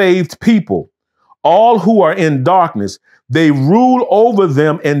unsaved people, all who are in darkness. They rule over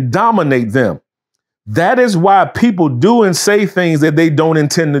them and dominate them. That is why people do and say things that they don't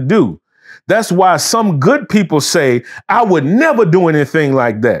intend to do. That's why some good people say, I would never do anything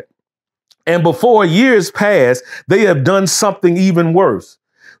like that. And before years pass, they have done something even worse.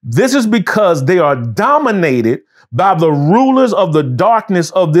 This is because they are dominated by the rulers of the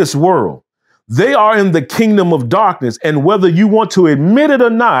darkness of this world. They are in the kingdom of darkness. And whether you want to admit it or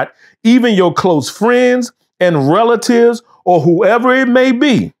not, even your close friends and relatives or whoever it may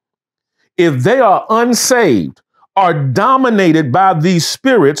be, if they are unsaved, are dominated by these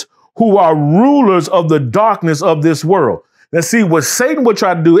spirits who are rulers of the darkness of this world. Now, see, what Satan would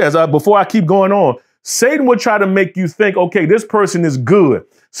try to do, before I keep going on, Satan would try to make you think, okay, this person is good,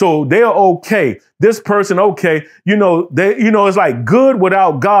 so they're okay. This person, okay, it's like good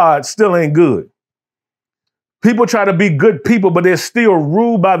without God still ain't good. People try to be good people, but they're still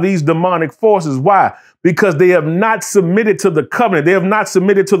ruled by these demonic forces. Why? Because they have not submitted to the covenant. They have not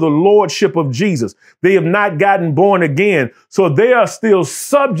submitted to the lordship of Jesus. They have not gotten born again. So they are still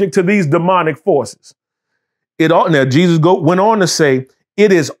subject to these demonic forces. Now, Jesus went on to say,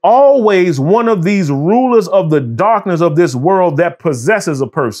 it is always one of these rulers of the darkness of this world that possesses a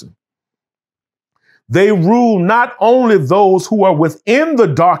person. They rule not only those who are within the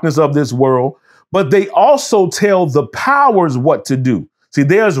darkness of this world, but they also tell the powers what to do. See,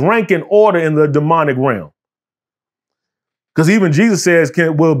 there's rank and order in the demonic realm. Because even Jesus says,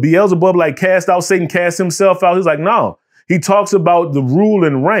 will Beelzebub like cast out Satan, cast himself out? He's like, no. He talks about the rule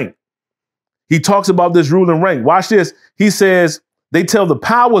and rank. He talks about this rule and rank. Watch this. He says, they tell the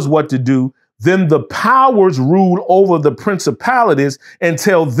powers what to do. Then the powers rule over the principalities and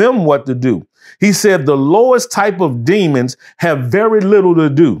tell them what to do. He said the lowest type of demons have very little to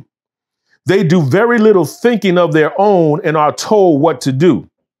do. They do very little thinking of their own and are told what to do.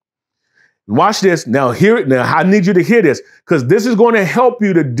 Watch this. Now, hear it. Now, I need you to hear this, because this is going to help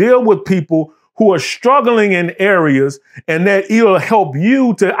you to deal with people who are struggling in areas, and that it'll help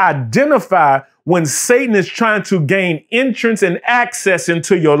you to identify when Satan is trying to gain entrance and access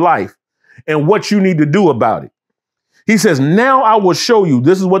into your life and what you need to do about it. He says, now I will show you.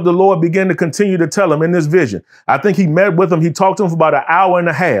 This is what the Lord began to continue to tell him in this vision. I think he met with him. He talked to him for about an hour and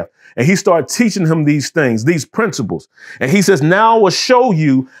a half. And he started teaching him these things, these principles. And he says, now I will show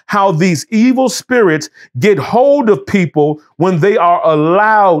you how these evil spirits get hold of people when they are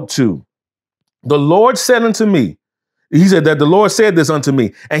allowed to. The Lord said unto me, he said that the Lord said this unto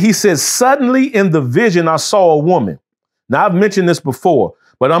me. And he says, suddenly in the vision, I saw a woman. Now, I've mentioned this before,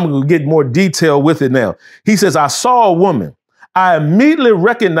 but I'm going to get more detail with it now. He says, I saw a woman. I immediately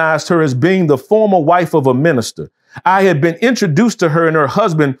recognized her as being the former wife of a minister. I had been introduced to her and her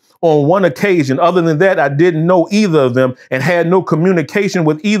husband on one occasion. Other than that, I didn't know either of them and had no communication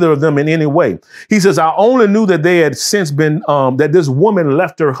with either of them in any way. He says, I only knew that they had since been, that this woman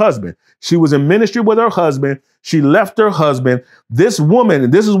left her husband. She was in ministry with her husband. She left her husband. This woman,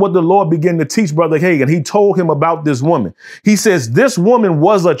 and this is what the Lord began to teach Brother Hagin. He told him about this woman. He says, this woman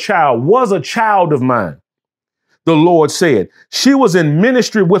was a child of mine. The Lord said, she was in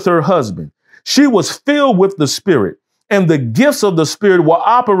ministry with her husband. She was filled with the Spirit, and the gifts of the Spirit were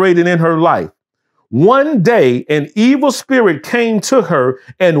operating in her life. One day, an evil spirit came to her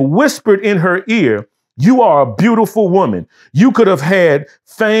and whispered in her ear, You are a beautiful woman. You could have had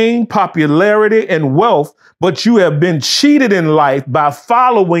fame, popularity, and wealth, but you have been cheated in life by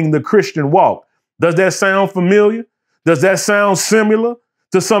following the Christian walk. Does that sound familiar? Does that sound similar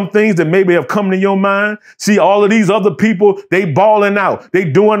to some things that maybe have come to your mind? See, all of these other people, they balling out. They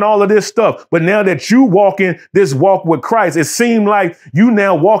doing all of this stuff. But now that you walking this walk with Christ, it seemed like you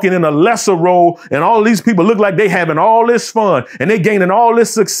now walking in a lesser role. And all of these people look like they having all this fun and they gaining all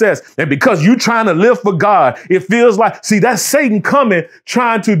this success. And because you trying to live for God, it feels like, see, that's Satan coming,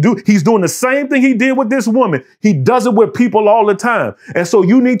 trying to do, he's doing the same thing he did with this woman. He does it with people all the time. And so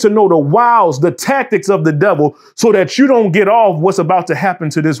you need to know the wiles, the tactics of the devil so that you don't get off what's about to happen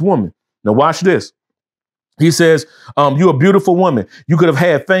to this woman. Now watch this. He says, you're a beautiful woman. You could have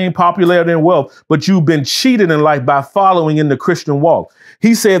had fame, popularity, and wealth, but you've been cheated in life by following in the Christian walk.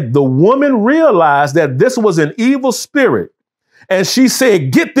 He said the woman realized that this was an evil spirit. And she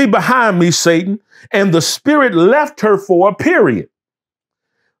said, get thee behind me, Satan. And the spirit left her for a period.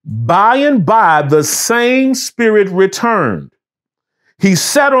 By and by, the same spirit returned. He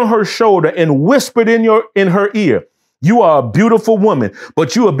sat on her shoulder and whispered in her ear, you are a beautiful woman,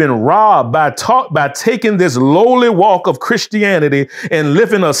 but you have been robbed by taking this lowly walk of Christianity and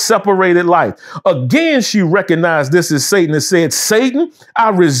living a separated life. Again, she recognized this as Satan and said, Satan, I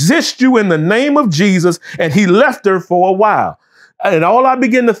resist you in the name of Jesus. And he left her for a while. And all I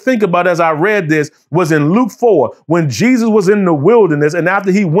began to think about as I read this was in Luke 4, when Jesus was in the wilderness and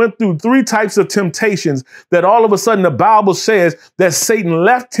after he went through 3 types of temptations, that all of a sudden the Bible says that Satan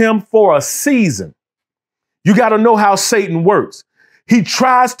left him for a season. You got to know how Satan works. He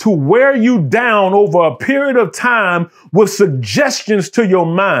tries to wear you down over a period of time with suggestions to your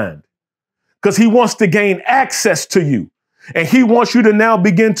mind because he wants to gain access to you. And he wants you to now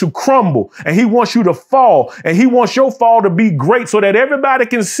begin to crumble and he wants you to fall and he wants your fall to be great so that everybody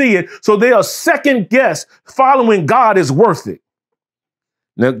can see it. So they are second guess following God is worth it.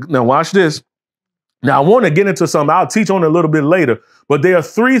 Now watch this. Now I want to get into something. I'll teach on it a little bit later, but there are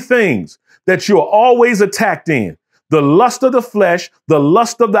 3 things that you're always attacked in: the lust of the flesh, the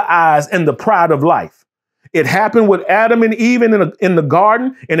lust of the eyes, and the pride of life. It happened with Adam and Eve in the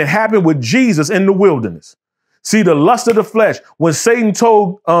garden, and it happened with Jesus in the wilderness. See, the lust of the flesh, when Satan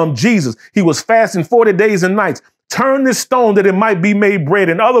told Jesus, he was fasting 40 days and nights, turn this stone that it might be made bread.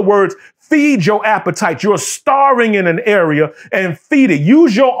 In other words, feed your appetite. You're starving in an area and feed it.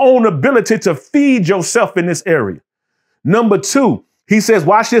 Use your own ability to feed yourself in this area. Number 2, he says,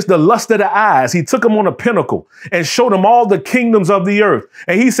 watch this, the lust of the eyes. He took him on a pinnacle and showed him all the kingdoms of the earth.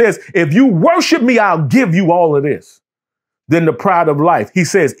 And he says, if you worship me, I'll give you all of this. Then the pride of life. He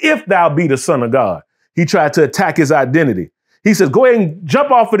says, if thou be the Son of God. He tried to attack his identity. He says, go ahead and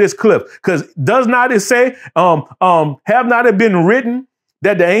jump off of this cliff, because does not it say, have not it been written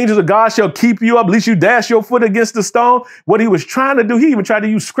that the angels of God shall keep you up, lest you dash your foot against the stone? What he was trying to do, he even tried to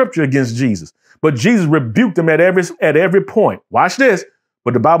use scripture against Jesus. But Jesus rebuked him at every point. Watch this.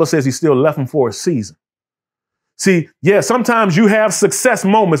 But the Bible says he still left him for a season. See, yeah, sometimes you have success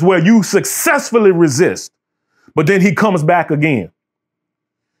moments where you successfully resist, but then he comes back again.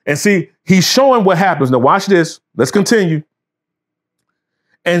 And see, he's showing what happens. Now watch this. Let's continue.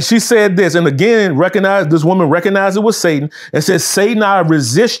 And she said this, and again, this woman recognized it was Satan and said, Satan, I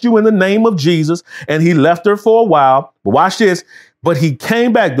resist you in the name of Jesus. And he left her for a while. But watch this. But he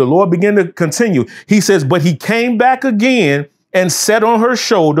came back. The Lord began to continue. He says, but he came back again and sat on her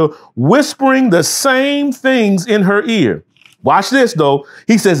shoulder, whispering the same things in her ear. Watch this, though.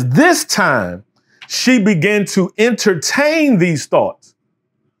 He says, this time she began to entertain these thoughts.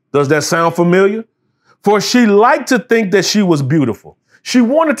 Does that sound familiar? For she liked to think that she was beautiful. She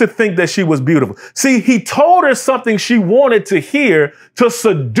wanted to think that she was beautiful. See, he told her something she wanted to hear to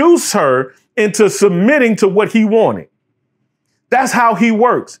seduce her into submitting to what he wanted. That's how he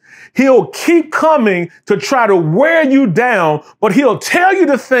works. He'll keep coming to try to wear you down, but he'll tell you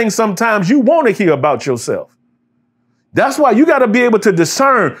the things sometimes you want to hear about yourself. That's why you got to be able to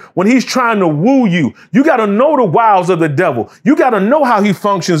discern when he's trying to woo you. You got to know the wiles of the devil. You got to know how he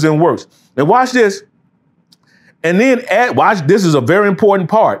functions and works. And watch this. And then watch, this is a very important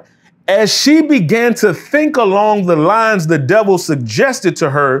part. As she began to think along the lines the devil suggested to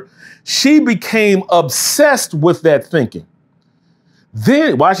her, she became obsessed with that thinking.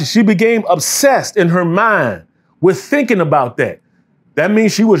 Then, watch it, she became obsessed in her mind with thinking about that. That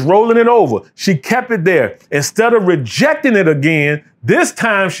means she was rolling it over. She kept it there. Instead of rejecting it again, this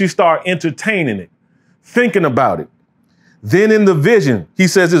time she started entertaining it, thinking about it. Then in the vision, he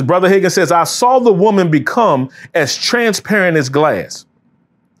says, his brother Hagin says, I saw the woman become as transparent as glass.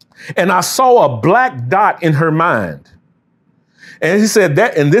 And I saw a black dot in her mind. And he said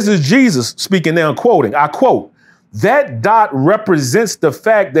that, and this is Jesus speaking now, quoting, I quote, that dot represents the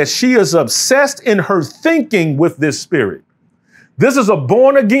fact that she is obsessed in her thinking with this spirit. This is a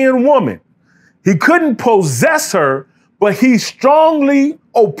born again woman. He couldn't possess her, but he strongly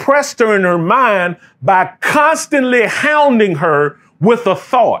oppressed her in her mind by constantly hounding her with a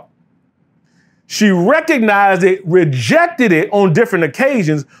thought. She recognized it, rejected it on different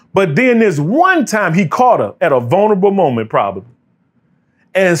occasions, but then this one time he caught her at a vulnerable moment, probably.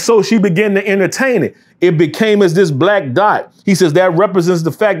 And so she began to entertain it. It became as this black dot. He says that represents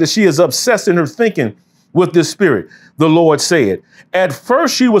the fact that she is obsessed in her thinking with this spirit. The Lord said, at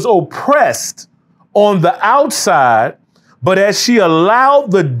first she was oppressed on the outside, but as she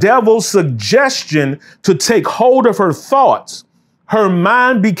allowed the devil's suggestion to take hold of her thoughts, her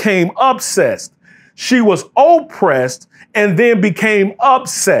mind became obsessed. She was oppressed and then became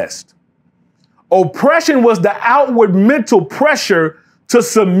obsessed. Oppression was the outward mental pressure to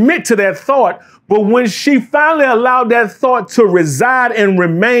submit to that thought. But when she finally allowed that thought to reside and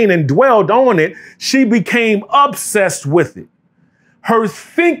remain and dwelled on it, she became obsessed with it. Her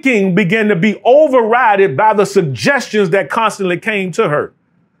thinking began to be overridden by the suggestions that constantly came to her.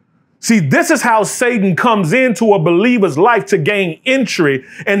 See, this is how Satan comes into a believer's life to gain entry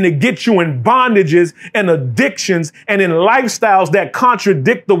and to get you in bondages and addictions and in lifestyles that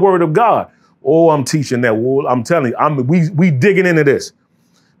contradict the word of God. Oh, I'm teaching that. Well, I'm telling you, we digging into this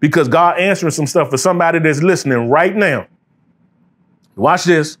because God answering some stuff for somebody that's listening right now. Watch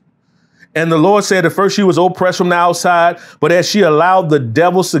this. And the Lord said at first she was oppressed from the outside, but as she allowed the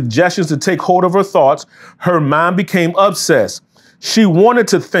devil's suggestions to take hold of her thoughts, her mind became obsessed. She wanted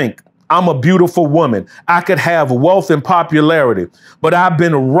to think, I'm a beautiful woman. I could have wealth and popularity, but I've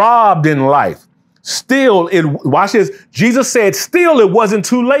been robbed in life. Still, watch this. Jesus said, still, it wasn't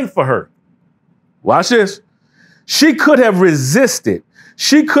too late for her. Watch this. She could have resisted.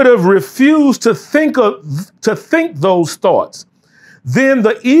 She could have refused to think those thoughts. Then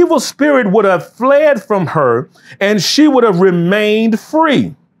the evil spirit would have fled from her and she would have remained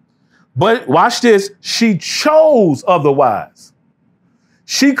free. But watch this. She chose otherwise.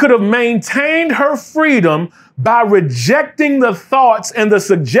 She could have maintained her freedom by rejecting the thoughts and the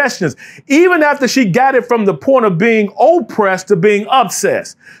suggestions, even after she got it from the point of being oppressed to being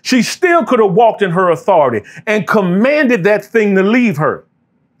obsessed. She still could have walked in her authority and commanded that thing to leave her.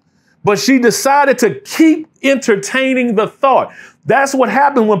 But she decided to keep entertaining the thought. That's what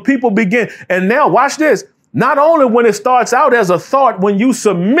happened when people begin. And now watch this. Not only when it starts out as a thought, when you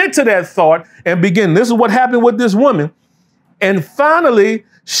submit to that thought and begin, this is what happened with this woman. And finally,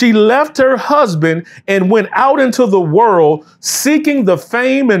 she left her husband and went out into the world seeking the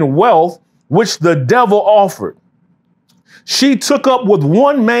fame and wealth which the devil offered. She took up with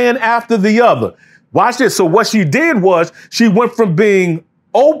one man after the other. Watch this. So what she did was she went from being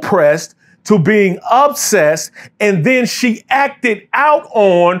oppressed to being obsessed, and then she acted out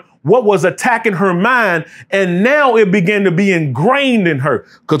on what was attacking her mind, and now it began to be ingrained in her.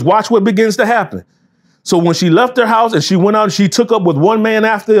 Because watch what begins to happen. So when she left her house and she went out and she took up with one man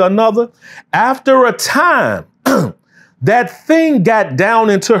after another, after a time, that thing got down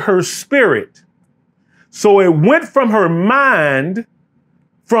into her spirit. So it went from her mind,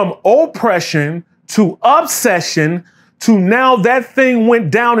 from oppression to obsession, to now that thing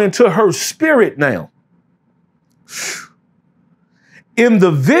went down into her spirit now. In the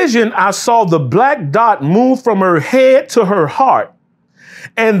vision, I saw the black dot move from her head to her heart.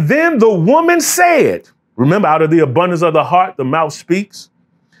 And then the woman said, remember, out of the abundance of the heart, the mouth speaks.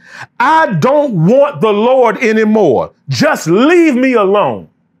 I don't want the Lord anymore. Just leave me alone.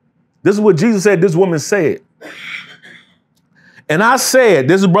 This is what Jesus said this woman said. And I said,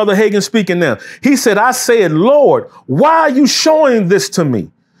 this is Brother Hagin speaking now. He said, I said, Lord, why are you showing this to me?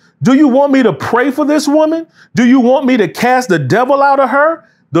 Do you want me to pray for this woman? Do you want me to cast the devil out of her?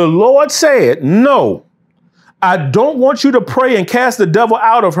 The Lord said, no, I don't want you to pray and cast the devil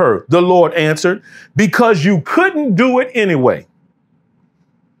out of her. The Lord answered, because you couldn't do it anyway.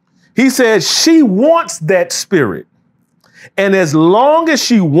 He said, she wants that spirit. And as long as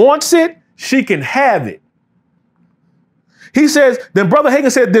she wants it, she can have it. He says, then Brother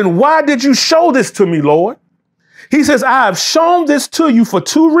Hagin said, then why did you show this to me, Lord? He says, I have shown this to you for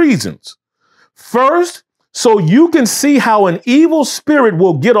two reasons. First, so you can see how an evil spirit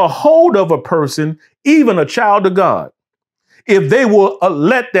will get a hold of a person, even a child of God, if they will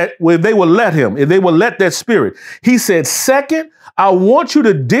let that spirit. He said, second, I want you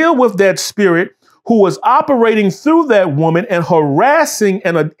to deal with that spirit who was operating through that woman and harassing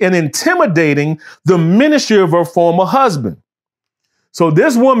and intimidating the ministry of her former husband. So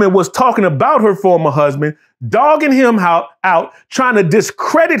this woman was talking about her former husband, dogging him out, trying to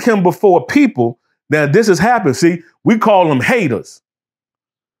discredit him before people. Now, this has happened. See, we call them haters.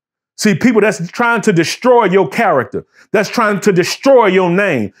 See, people that's trying to destroy your character, that's trying to destroy your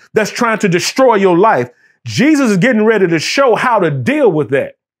name, that's trying to destroy your life. Jesus is getting ready to show how to deal with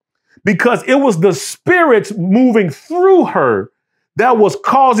that, because it was the spirits moving through her that was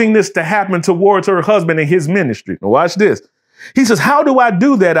causing this to happen towards her husband and his ministry. Now watch this. He says, how do I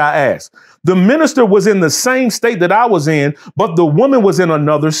do that? I asked. The minister was in the same state that I was in, but the woman was in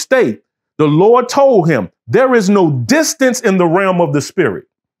another state. The Lord told him, there is no distance in the realm of the spirit.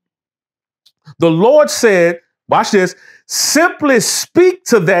 The Lord said, watch this, simply speak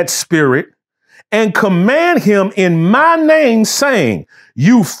to that spirit and command him in my name, saying,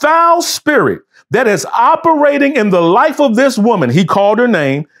 you foul spirit that is operating in the life of this woman, he called her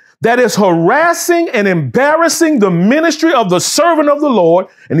name, that is harassing and embarrassing the ministry of the servant of the Lord,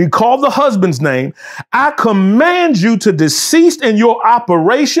 and he called the husband's name, I command you to cease in your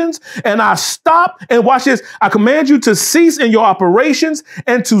operations, and I stop, and watch this, I command you to cease in your operations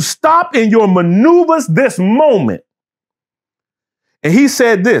and to stop in your maneuvers this moment. And he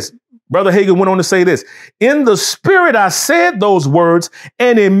said this, Brother Hagin went on to say this, in the spirit I said those words,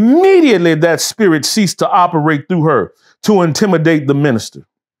 and immediately that spirit ceased to operate through her to intimidate the minister.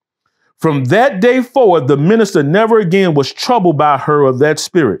 From that day forward, the minister never again was troubled by her or that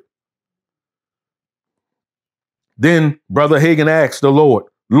spirit. Then Brother Hagin asked the Lord,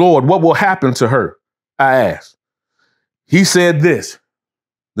 what will happen to her? I asked. He said this.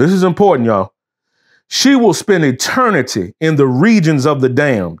 This is important, y'all. She will spend eternity in the regions of the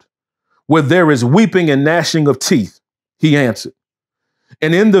damned, where there is weeping and gnashing of teeth, he answered.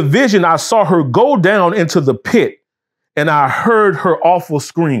 And in the vision, I saw her go down into the pit, and I heard her awful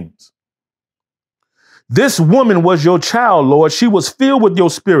screams. This woman was your child, Lord. She was filled with your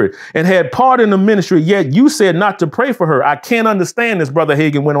spirit and had part in the ministry, yet you said not to pray for her. I can't understand this, Brother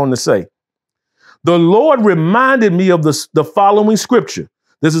Hagin went on to say. The Lord reminded me of the following scripture.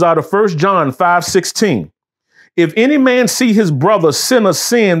 This is out of 1 John 5:16. If any man see his brother sin a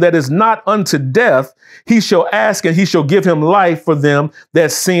sin that is not unto death, he shall ask and he shall give him life for them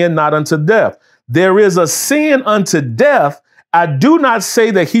that sin not unto death. There is a sin unto death. I do not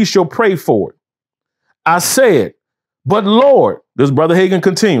say that he shall pray for it. I said, but Lord, this Brother Hagin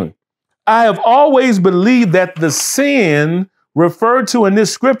continuing, I have always believed that the sin referred to in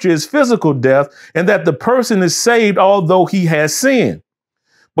this scripture is physical death and that the person is saved although he has sinned.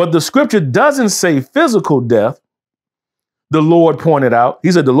 But the scripture doesn't say physical death, the Lord pointed out.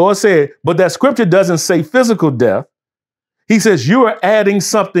 He said, the Lord said, but that scripture doesn't say physical death. He says, you are adding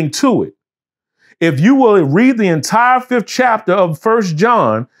something to it. If you will read the entire 5th chapter of 1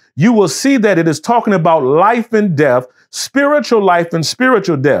 John, you will see that it is talking about life and death, spiritual life and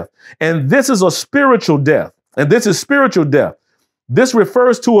spiritual death. And this is a spiritual death. And this is spiritual death. This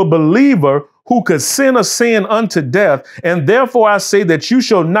refers to a believer who could sin a sin unto death. And therefore I say that you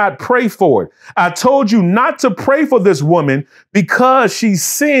shall not pray for it. I told you not to pray for this woman because she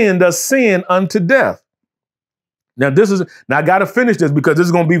sinned a sin unto death. Now I got to finish this because this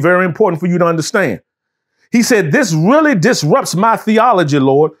is going to be very important for you to understand. He said, this really disrupts my theology,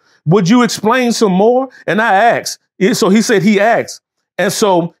 Lord. Would you explain some more? And I asked. So he said he asked. And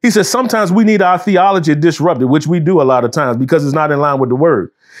so he said, sometimes we need our theology disrupted, which we do a lot of times because it's not in line with the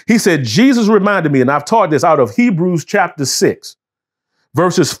word. He said, Jesus reminded me, and I've taught this out of Hebrews chapter 6,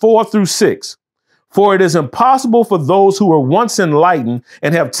 verses 4-6. For it is impossible for those who were once enlightened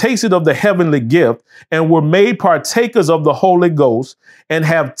and have tasted of the heavenly gift and were made partakers of the Holy Ghost and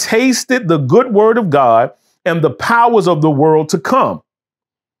have tasted the good word of God and the powers of the world to come.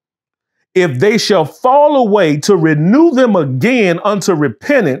 If they shall fall away, to renew them again unto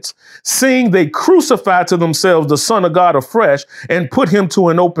repentance, seeing they crucify to themselves the Son of God afresh and put him to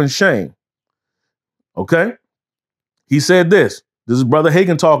an open shame. Okay. He said this. This is Brother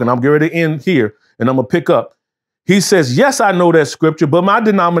Hagin talking. I'm getting ready to end here and I'm going to pick up. He says, yes, I know that scripture, but my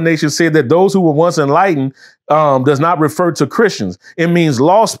denomination said that those who were once enlightened does not refer to Christians. It means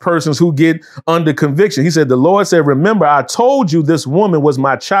lost persons who get under conviction. He said, the Lord said, remember, I told you this woman was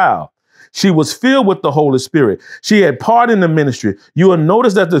my child. She was filled with the Holy Spirit. She had part in the ministry. You will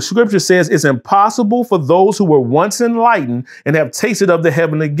notice that the scripture says it's impossible for those who were once enlightened and have tasted of the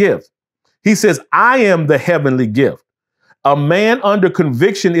heavenly gift. He says, I am the heavenly gift. A man under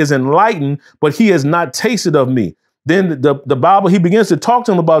conviction is enlightened, but he has not tasted of me. Then the Bible, he begins to talk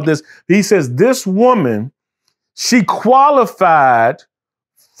to him about this. He says, this woman, she qualified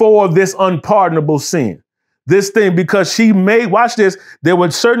for this unpardonable sin. this thing because she made, watch this, there were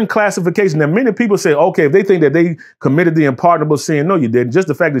certain classifications that many people say, okay, if they think that they committed the unpardonable sin, no, you didn't. Just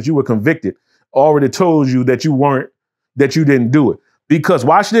the fact that you were convicted already told you that you didn't do it. Because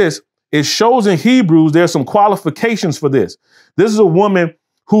watch this, it shows in Hebrews, there's some qualifications for this. This is a woman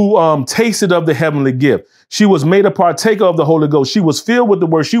who tasted of the heavenly gift. She was made a partaker of the Holy Ghost. She was filled with the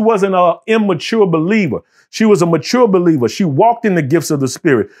word. She wasn't an immature believer. She was a mature believer. She walked in the gifts of the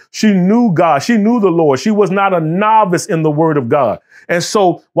Spirit. She knew God. She knew the Lord. She was not a novice in the word of God. And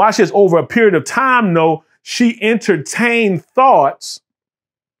so watch this, over a period of time, though, she entertained thoughts.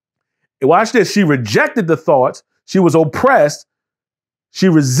 Watch this. She rejected the thoughts. She was oppressed. She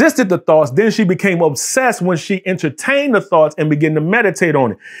resisted the thoughts. Then she became obsessed when she entertained the thoughts and began to meditate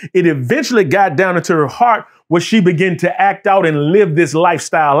on it. It eventually got down into her heart where she began to act out and live this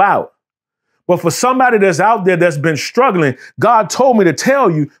lifestyle out. But for somebody that's out there that's been struggling, God told me to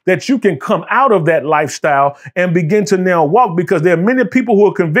tell you that you can come out of that lifestyle and begin to now walk, because there are many people who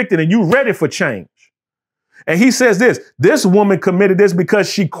are convicted and you're ready for change. And he says this woman committed this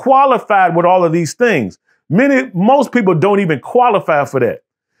because she qualified with all of these things. Most people don't even qualify for that.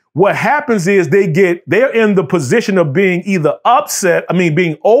 What happens is they're in the position of being either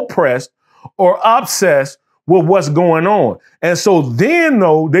being oppressed or obsessed with what's going on. And so then,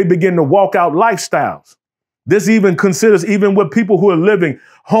 though, they begin to walk out lifestyles. This even considers even with people who are living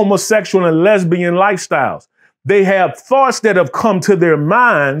homosexual and lesbian lifestyles. They have thoughts that have come to their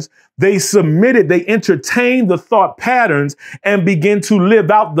minds. They submitted, they entertain the thought patterns and begin to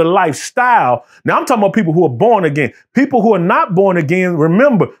live out the lifestyle. Now, I'm talking about people who are born again. People who are not born again,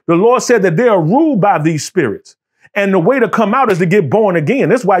 remember, the Lord said that they are ruled by these spirits. And the way to come out is to get born again.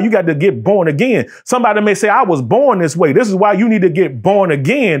 That's why you got to get born again. Somebody may say, I was born this way. This is why you need to get born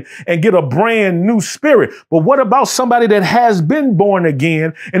again and get a brand new spirit. But what about somebody that has been born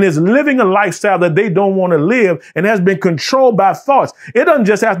again and is living a lifestyle that they don't want to live and has been controlled by thoughts? It doesn't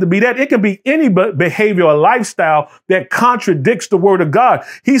just have to be that. It can be any behavior or lifestyle that contradicts the word of God.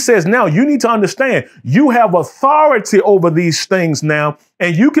 He says, now you need to understand you have authority over these things now.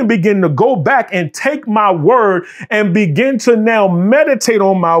 And you can begin to go back and take my word and begin to now meditate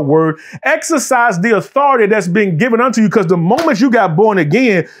on my word, exercise the authority that's been given unto you. Because the moment you got born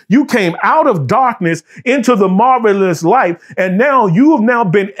again, you came out of darkness into the marvelous light. And now you have now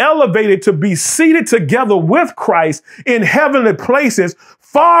been elevated to be seated together with Christ in heavenly places,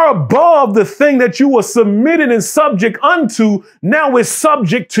 far above the thing that you were submitted and subject unto. Now is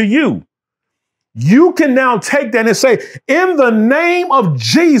subject to you. You can now take that and say, in the name of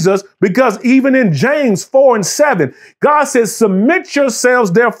Jesus, because even in James 4:7, God says, submit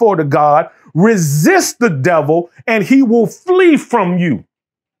yourselves therefore to God, resist the devil, and he will flee from you.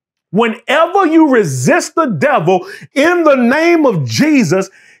 Whenever you resist the devil in the name of Jesus,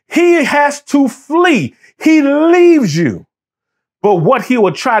 he has to flee. He leaves you. But what he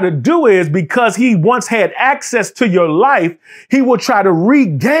will try to do is, because he once had access to your life, he will try to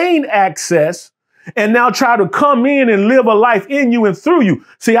regain access and now try to come in and live a life in you and through you.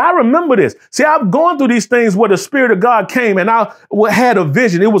 See, I remember this. See, I've gone through these things where the Spirit of God came and I had a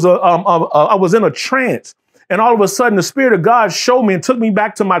vision. It was I was in a trance. And all of a sudden, the Spirit of God showed me and took me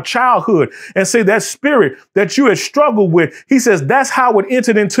back to my childhood and said, that spirit that you had struggled with, he says, that's how it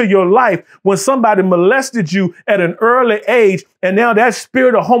entered into your life when somebody molested you at an early age. And now that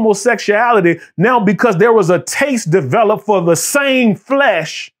spirit of homosexuality, now because there was a taste developed for the same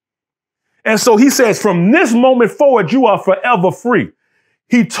flesh. And so he says, from this moment forward, you are forever free.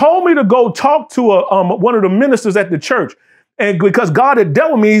 He told me to go talk to one of the ministers at the church. And because God had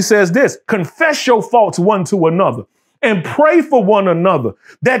dealt with me, he says this, confess your faults one to another and pray for one another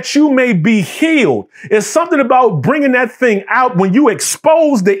that you may be healed. It's something about bringing that thing out when you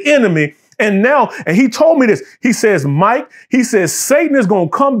expose the enemy. And he told me this, he says, Mike, he says, Satan is going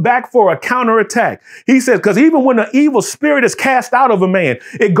to come back for a counterattack. He says, because even when the evil spirit is cast out of a man,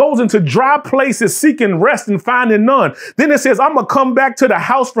 it goes into dry places seeking rest and finding none. Then it says, I'm going to come back to the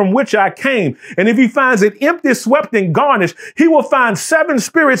house from which I came. And if he finds it empty, swept, and garnished, he will find 7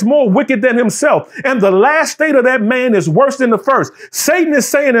 spirits more wicked than himself. And the last state of that man is worse than the first. Satan is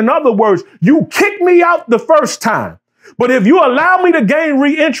saying, in other words, you kicked me out the first time. But if you allow me to gain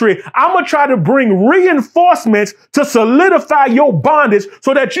re-entry, I'm going to try to bring reinforcements to solidify your bondage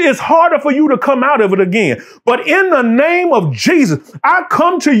so that it's harder for you to come out of it again. But in the name of Jesus, I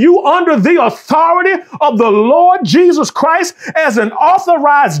come to you under the authority of the Lord Jesus Christ as an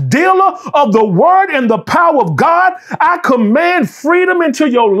authorized dealer of the word and the power of God. I command freedom into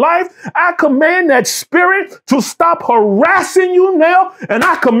your life. I command that spirit to stop harassing you now. And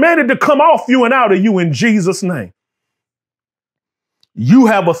I command it to come off you and out of you in Jesus' name. You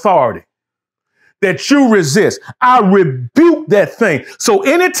have authority. that you resist. I rebuke that thing. So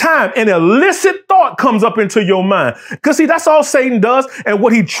anytime an illicit thought comes up into your mind, because see, that's all Satan does. And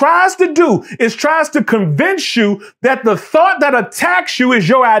what he tries to do is tries to convince you that the thought that attacks you is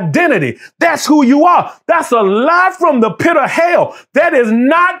your identity. That's who you are. That's a lie from the pit of hell. That is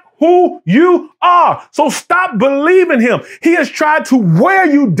not who you are. So stop believing him. He has tried to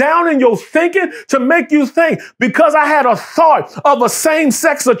wear you down in your thinking to make you think, because I had a thought of a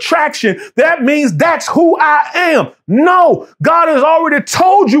same-sex attraction, that means that's who I am. No, God has already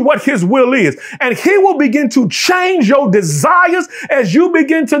told you what his will is, and he will begin to change your desires as you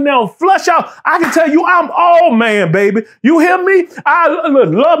begin to now flush out. I can tell you, I'm all man, baby. You hear me? I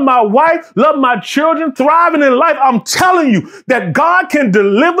love my wife, love my children, thriving in life. I'm telling you that God can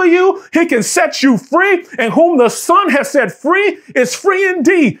deliver you. He can set you free, and whom the Son has set free is free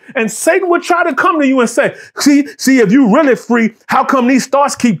indeed. And Satan would try to come to you and say, see, if you really free, how come these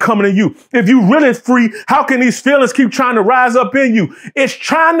thoughts keep coming to you? If you really free, how can these feelings keep trying to rise up in you? It's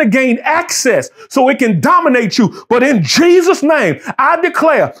trying to gain access so it can dominate you. But in Jesus' name, I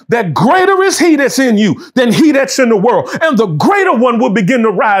declare that greater is he that's in you than he that's in the world. And the greater one will begin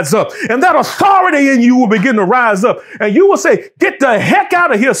to rise up. And that authority in you will begin to rise up. And you will say, get the heck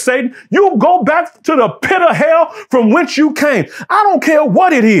out of here, Satan. You go back to the pit of hell from whence you came. I don't care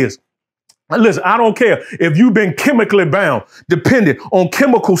what it is. Listen, I don't care if you've been chemically bound, dependent on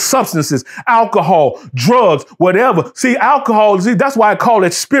chemical substances, alcohol, drugs, whatever. See, alcohol, that's why I call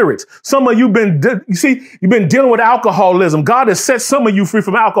it spirits. Some of you've been dealing with alcoholism. God has set some of you free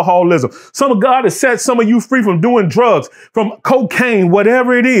from alcoholism. God has set some of you free from doing drugs, from cocaine,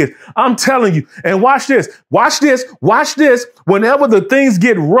 whatever it is. I'm telling you. And watch this. Whenever the things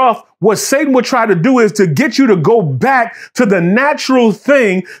get rough, what Satan would try to do is to get you to go back to the natural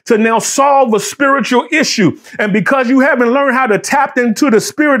thing to now solve a spiritual issue. And because you haven't learned how to tap into the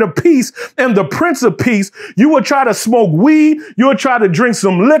spirit of peace and the Prince of Peace, you will try to smoke weed. You will try to drink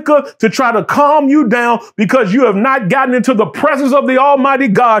some liquor to try to calm you down because you have not gotten into the presence of the Almighty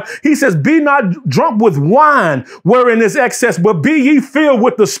God. He says, be not drunk with wine wherein is excess, but be ye filled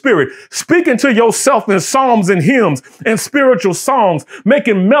with the Spirit, speaking to yourself in psalms and hymns and spiritual songs,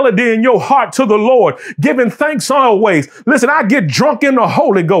 making melody in your heart to the Lord, giving thanks always. Listen, I get drunk in the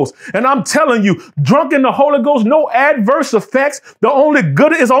Holy Ghost, and I'm telling you, drunk in the Holy Ghost, no adverse effects. Only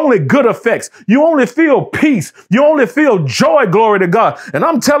good effects. You only feel peace. You only feel joy, glory to God. And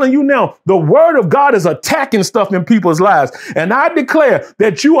I'm telling you now, the word of God is attacking stuff in people's lives. And I declare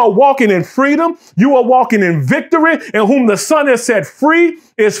that you are walking in freedom. You are walking in victory, and whom the Son has set free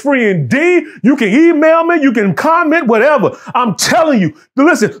is free indeed. You can email me. You can comment, whatever. I'm telling you,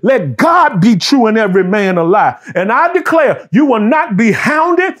 listen, let God be true and every man a lie. And I declare you will not be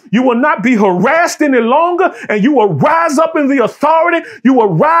hounded. You will not be harassed any longer. And you will rise up in the authority. You will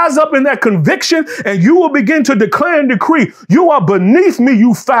rise up in that conviction, and you will begin to declare and decree, you are beneath me,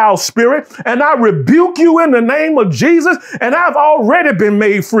 you foul spirit. And I rebuke you in the name of Jesus. And I've already been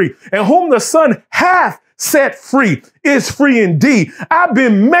made free. And whom the Son hath set free is free indeed. I've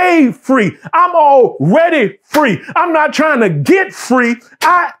been made free. I'm already free. I'm not trying to get free.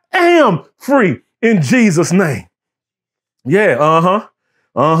 I am free in Jesus' name. Yeah,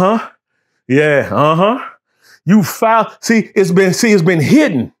 Yeah, You foul. It's been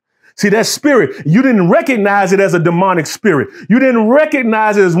hidden. See, that spirit, you didn't recognize it as a demonic spirit. You didn't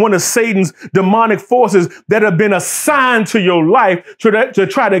recognize it as one of Satan's demonic forces that have been assigned to your life to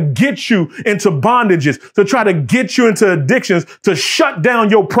try to get you into bondages, to try to get you into addictions, to shut down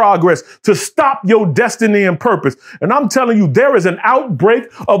your progress, to stop your destiny and purpose. And I'm telling you, there is an outbreak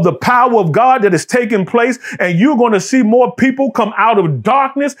of the power of God that is taking place, and you're going to see more people come out of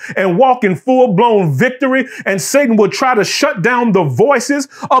darkness and walk in full-blown victory. And Satan will try to shut down the voices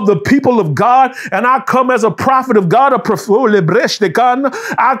of the people of God. And I come as a prophet of God, I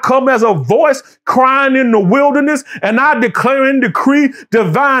come as a voice crying in the wilderness, and I declare and decree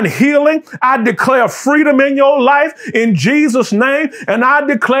divine healing. I declare freedom in your life in Jesus' name. And I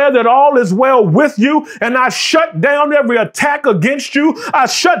declare that all is well with you. And I shut down every attack against you. I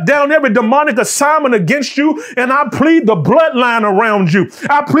shut down every demonic assignment against you. And I plead the bloodline around you.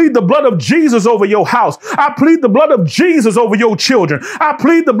 I plead the blood of Jesus over your house. I plead the blood of Jesus over your children. I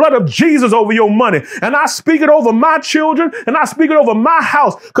plead the blood of Jesus over your money. And I speak it over my children, and I speak it over my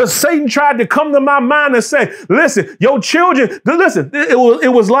house, because Satan tried to come to my mind and say, listen, your children, listen,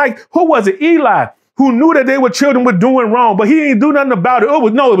 it was like, who was it? Eli, who knew that their children were doing wrong, but he didn't do nothing about it.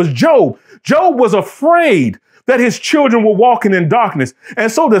 It was Job. Job was afraid that his children were walking in darkness.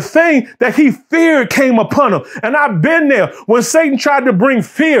 And so the thing that he feared came upon him. And I've been there when Satan tried to bring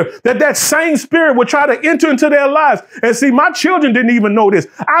fear, that same spirit would try to enter into their lives. And see, my children didn't even know this.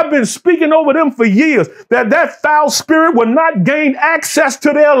 I've been speaking over them for years, that foul spirit will not gain access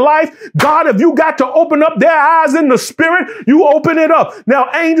to their life. God, if you got to open up their eyes in the spirit, you open it up. Now,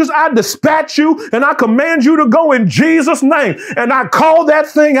 angels, I dispatch you and I command you to go in Jesus' name. And I call that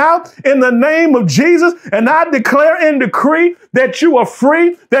thing out in the name of Jesus. And I declare and decree that you are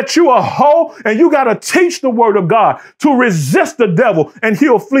free, that you are whole, and you got to teach the word of God to resist the devil and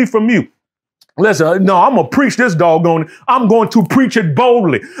he'll flee from you. Listen, no, I'm going to preach this doggone. I'm going to preach it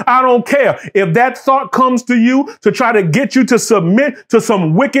boldly. I don't care if that thought comes to you to try to get you to submit to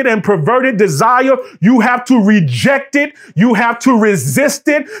some wicked and perverted desire. You have to reject it. You have to resist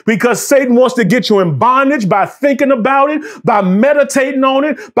it, because Satan wants to get you in bondage by thinking about it, by meditating on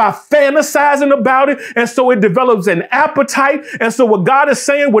it, by fantasizing about it. And so it develops an appetite. And so what God is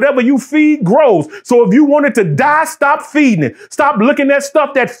saying, whatever you feed grows. So if you want it to die, stop feeding it. Stop looking at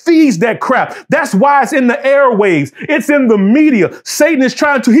stuff that feeds that crap. That's why it's in the airwaves. It's in the media. Satan is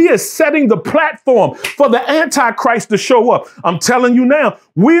he is setting the platform for the Antichrist to show up. I'm telling you now,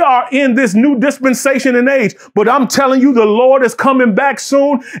 we are in this new dispensation and age, but I'm telling you, the Lord is coming back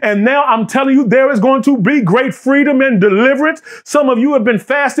soon. And now I'm telling you, there is going to be great freedom and deliverance. Some of you have been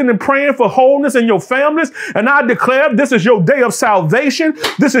fasting and praying for wholeness in your families. And I declare this is your day of salvation.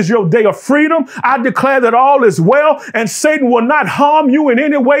 This is your day of freedom. I declare that all is well and Satan will not harm you in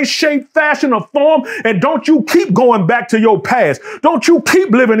any way, shape, fashion, or form. And don't you keep going back to your past. Don't you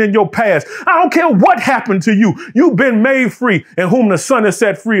keep living in your past. I don't care what happened to you. You've been made free, and whom the Son has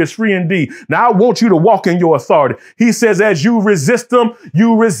set free is free indeed. Now I want you to walk in your authority. He says, as you resist him,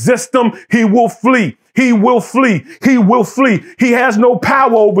 he will flee. He will flee. He will flee. He has no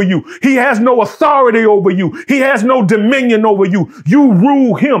power over you. He has no authority over you. He has no dominion over you. You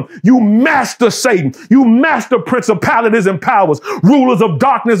rule him. You master Satan. You master principalities and powers, rulers of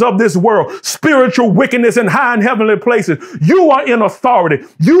darkness of this world, spiritual wickedness in high and heavenly places. You are in authority.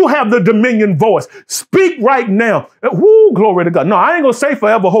 You have the dominion voice. Speak right now. Woo, glory to God. No, I ain't going to say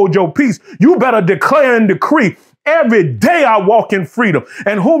forever hold your peace. You better declare and decree. Every day I walk in freedom,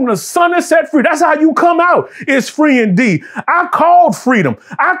 and whom the Son has set free. That's how you come out. It's free indeed. I called freedom.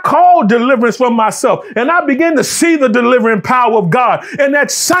 I called deliverance from myself, and I began to see the delivering power of God. And that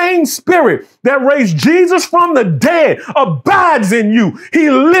same spirit that raised Jesus from the dead abides in you.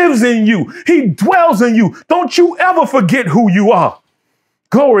 He lives in you. He dwells in you. Don't you ever forget who you are.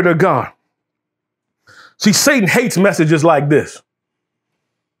 Glory to God. See, Satan hates messages like this.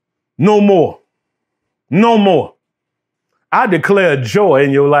 No more. No more. I declare joy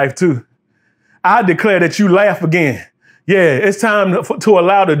in your life too. I declare that you laugh again. Yeah, it's time to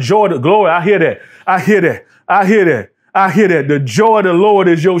allow the joy, the glory. I hear that. I hear that. I hear that. I hear that. The joy of the Lord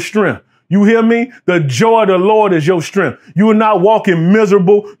is your strength. You hear me? The joy of the Lord is your strength. You are not walking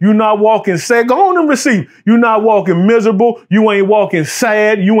miserable. You're not walking sad. Go on and receive. You're not walking miserable. You ain't walking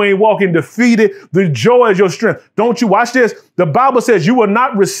sad. You ain't walking defeated. The joy is your strength. Don't you watch this? The Bible says you will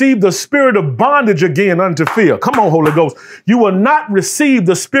not receive the spirit of bondage again unto fear. Come on, Holy Ghost. You will not receive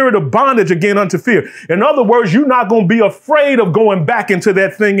the spirit of bondage again unto fear. In other words, you're not going to be afraid of going back into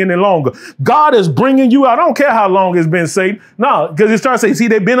that thing any longer. God is bringing you out. I don't care how long it's been, Satan. No, because it starts saying, see,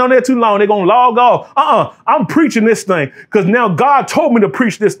 they've been on there too long. They're going to log off. I'm preaching this thing because now God told me to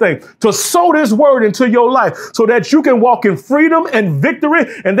preach this thing, to sow this word into your life so that you can walk in freedom and victory,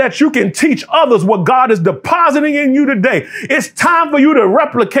 and that you can teach others what God is depositing in you today. It's time for you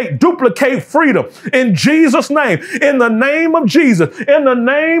to duplicate freedom in Jesus' name. In the name of Jesus, in the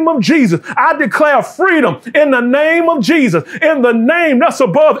name of Jesus, I declare freedom in the name of Jesus, in the name that's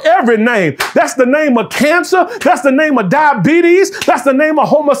above every name. That's the name of cancer. That's the name of diabetes. That's the name of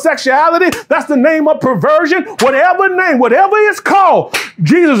homosexuality. That's the name of perversion. Whatever name, whatever it's called,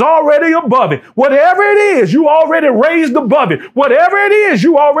 Jesus already above it. Whatever it is, you already raised above it. Whatever it is,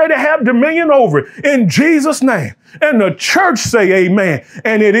 you already have dominion over it in Jesus' name. And the church say amen.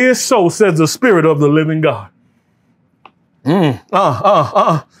 And it is so, says the Spirit of the living God.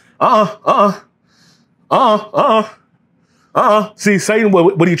 See, Satan,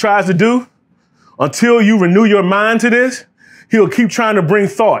 what he tries to do, until you renew your mind to this, he'll keep trying to bring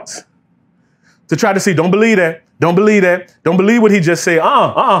thoughts to try to see, don't believe that. Don't believe that. Don't believe what he just said.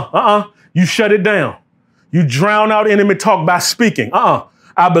 You shut it down. You drown out enemy talk by speaking.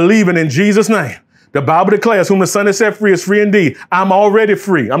 I believe it in Jesus' name. The Bible declares, whom the Son has set free is free indeed. I'm already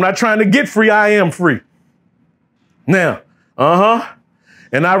free. I'm not trying to get free. I am free. Now,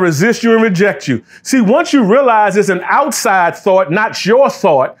 and I resist you and reject you. See, once you realize it's an outside thought, not your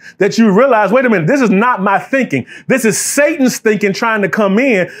thought, that you realize, wait a minute, this is not my thinking. This is Satan's thinking trying to come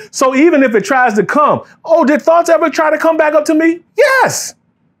in. So even if it tries to come, oh, did thoughts ever try to come back up to me? Yes.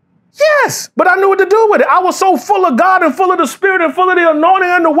 Yes, but I knew what to do with it. I was so full of God and full of the Spirit and full of the anointing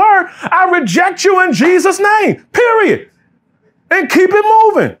and the word. I reject you in Jesus' name, period. And keep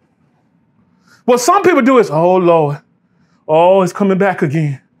it moving. What some people do is, oh, Lord, oh, it's coming back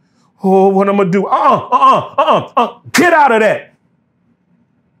again. Oh, what I'm going to do? Get out of that.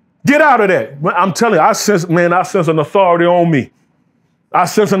 Get out of that. I'm telling you, I sense an authority on me. I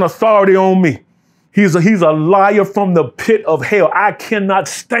sense an authority on me. He's a liar from the pit of hell. I cannot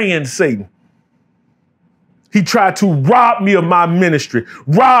stand Satan. He tried to rob me of my ministry,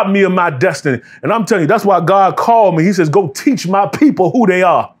 rob me of my destiny. And I'm telling you, that's why God called me. He says, go teach my people who they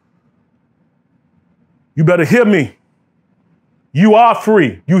are. You better hear me. You are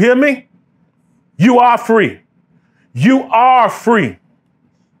free. You hear me? You are free. You are free.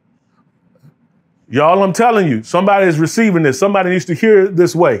 Y'all, I'm telling you, somebody is receiving this. Somebody needs to hear it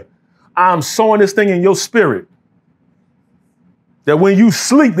this way. I'm sowing this thing in your spirit that when you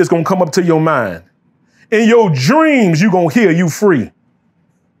sleep, it's going to come up to your mind. In your dreams, you're going to hear you free.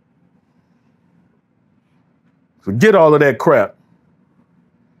 Forget all of that crap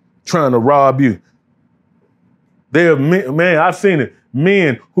trying to rob you. I've seen it.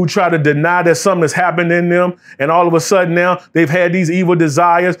 Men who try to deny that something has happened in them, and all of a sudden now they've had these evil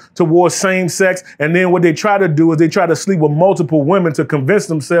desires towards same sex, and then what they try to do is they try to sleep with multiple women to convince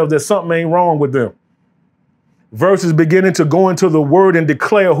themselves that something ain't wrong with them. Versus beginning to go into the word and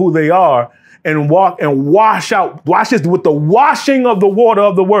declare who they are and wash this with the washing of the water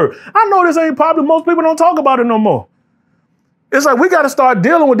of the word. I know this ain't popular. Most people don't talk about it no more. It's like we got to start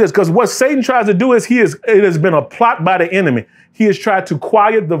dealing with this, because what Satan tries to do is it has been a plot by the enemy. He has tried to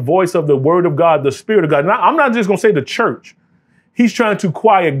quiet the voice of the word of God, the Spirit of God. Now, I'm not just going to say the church. He's trying to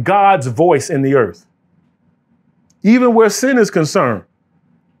quiet God's voice in the earth. Even where sin is concerned.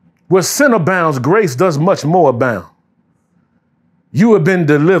 Where sin abounds, grace does much more abound. You have been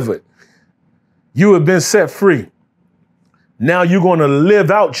delivered. You have been set free. Now you're going to live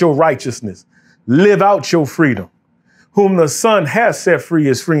out your righteousness. Live out your freedom. Whom the Son has set free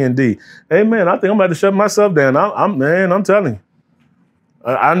is free indeed. Amen. I think I'm about to shut myself down. I'm telling you.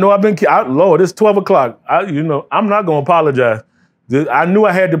 I know Lord, it's 12 o'clock. I'm not going to apologize. I knew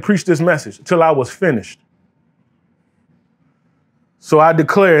I had to preach this message until I was finished. So I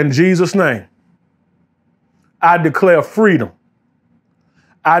declare in Jesus' name, I declare freedom.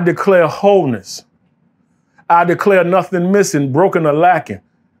 I declare wholeness. I declare nothing missing, broken, or lacking.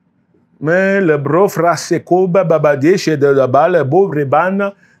 This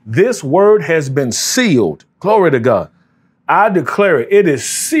word has been sealed. Glory to God. I declare it. It is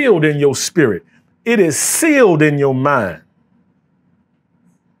sealed in your spirit. It is sealed in your mind.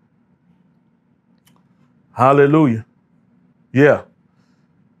 Hallelujah. Yeah.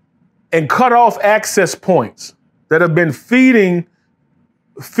 And cut off access points that have been feeding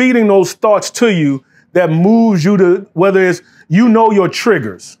those thoughts to you that moves you to, whether it's, your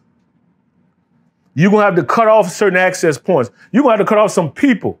triggers. You're going to have to cut off certain access points. You're going to have to cut off some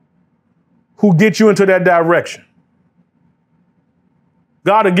people who get you into that direction.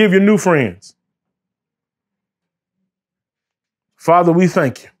 God will give you new friends. Father, we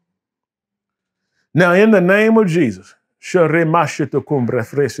thank you. Now, in the name of Jesus, man,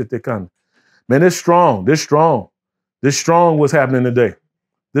 it's strong. This strong. This strong what's happening today.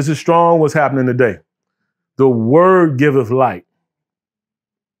 This is strong what's happening today. The word giveth light.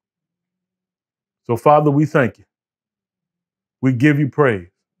 So, Father, we thank you. We give you praise.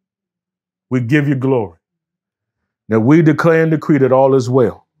 We give you glory. Now, we declare and decree that all is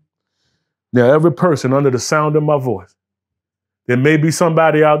well. Now, every person under the sound of my voice, there may be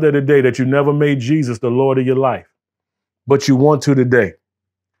somebody out there today that you never made Jesus the Lord of your life, but you want to today.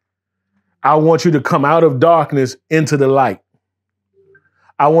 I want you to come out of darkness into the light.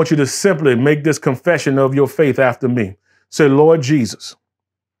 I want you to simply make this confession of your faith after me. Say, Lord Jesus,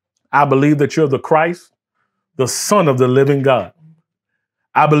 I believe that you're the Christ, the Son of the living God.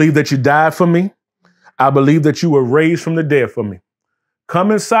 I believe that you died for me. I believe that you were raised from the dead for me.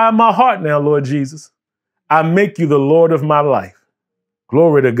 Come inside my heart now, Lord Jesus. I make you the Lord of my life.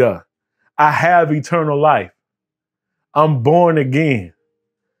 Glory to God. I have eternal life. I'm born again.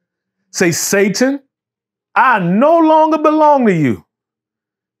 Say, Satan, I no longer belong to you.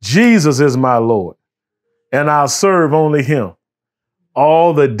 Jesus is my Lord, and I'll serve only him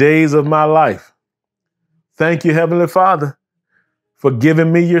all the days of my life. Thank you, Heavenly Father, for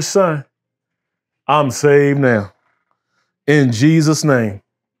giving me your Son. I'm saved now. In Jesus' name,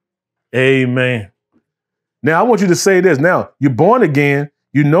 amen. Now, I want you to say this. Now, you're born again,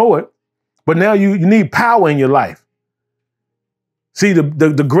 you know it, but now you need power in your life. See,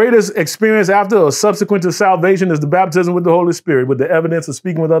 the greatest experience after or subsequent to salvation is the baptism with the Holy Spirit, with the evidence of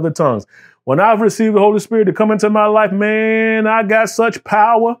speaking with other tongues. When I've received the Holy Spirit to come into my life, man, I got such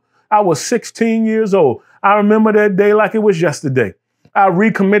power. I was 16 years old. I remember that day like it was yesterday. I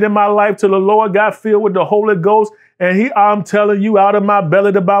recommitted my life to the Lord, got filled with the Holy Ghost, and I'm telling you, out of my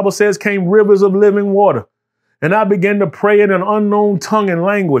belly, the Bible says, came rivers of living water. And I began to pray in an unknown tongue and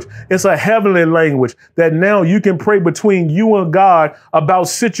language. It's a heavenly language that now you can pray between you and God about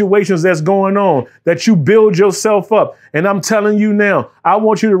situations that's going on, that you build yourself up. And I'm telling you now, I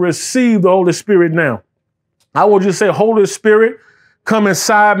want you to receive the Holy Spirit now. I want you to say, Holy Spirit, come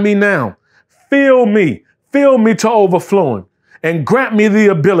inside me now. Fill me to overflowing, and grant me the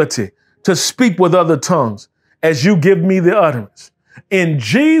ability to speak with other tongues as you give me the utterance. In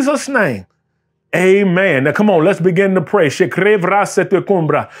Jesus' name. Amen. Now, come on, let's begin to pray.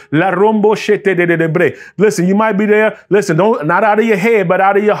 Listen, you might be there. Listen, not out of your head, but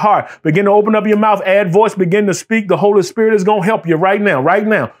out of your heart. Begin to open up your mouth, add voice, begin to speak. The Holy Spirit is going to help you right now, right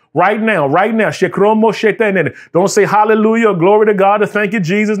now. Right now. Don't say hallelujah, glory to God, or thank you,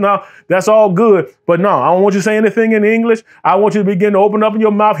 Jesus. No, that's all good. But no, I don't want you to say anything in English. I want you to begin to open up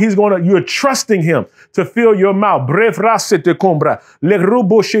your mouth. You're trusting him to fill your mouth.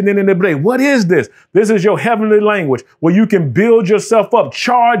 What is this? This is your heavenly language where you can build yourself up,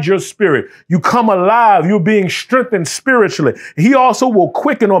 charge your spirit. You come alive. You're being strengthened spiritually. He also will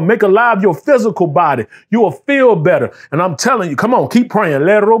quicken or make alive your physical body. You will feel better. And I'm telling you, come on, keep praying.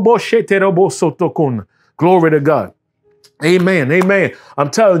 Glory to God. Amen. Amen.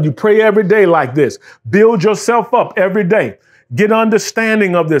 I'm telling you, pray every day like this. Build yourself up every day. Get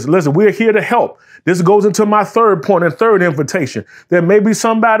understanding of this. Listen, we're here to help. This goes into my third point and third invitation. There may be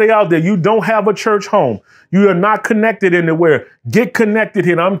somebody out there, you don't have a church home. You are not connected anywhere. Get connected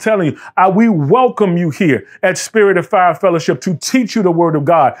here. I'm telling you, we welcome you here at Spirit of Fire Fellowship to teach you the word of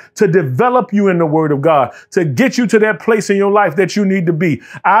God, to develop you in the word of God, to get you to that place in your life that you need to be.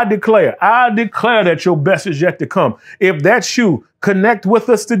 I declare that your best is yet to come. If that's you, connect with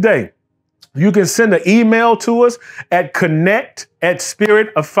us today. You can send an email to us at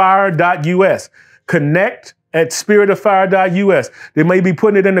connect@spiritoffire.us. Connect@spiritoffire.us. They may be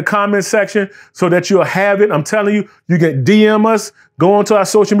putting it in the comment section so that you'll have it. I'm telling you, you can DM us, go onto our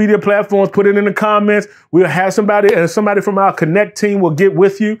social media platforms, put it in the comments. We'll have somebody, and somebody from our Connect team will get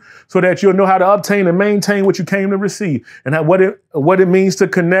with you so that you'll know how to obtain and maintain what you came to receive and what it means to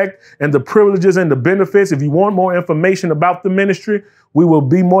connect and the privileges and the benefits. If you want more information about the ministry, we will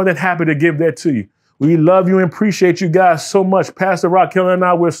be more than happy to give that to you. We love you and appreciate you guys so much. Pastor Raquel and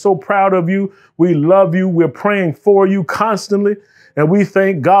I, we're so proud of you. We love you. We're praying for you constantly. And we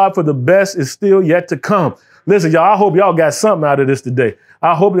thank God for the best is still yet to come. Listen, y'all, I hope y'all got something out of this today.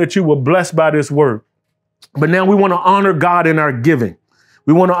 I hope that you were blessed by this word. But now we want to honor God in our giving.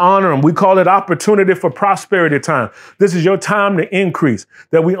 We want to honor him. We call it opportunity for prosperity time. This is your time to increase,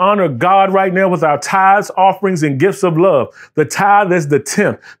 that we honor God right now with our tithes, offerings, and gifts of love. The tithe is the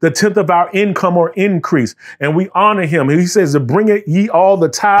tenth of our income or increase. And we honor him. And he says to bring it ye all the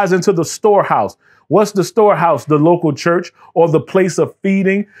tithes into the storehouse. What's the storehouse? The local church or the place of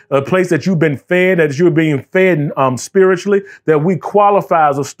feeding, a place that you've been fed, that you're being fed spiritually, that we qualify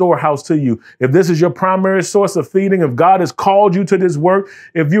as a storehouse to you. If this is your primary source of feeding, if God has called you to this work,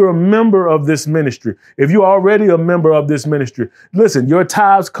 if you're a member of this ministry, if you're already a member of this ministry, listen, your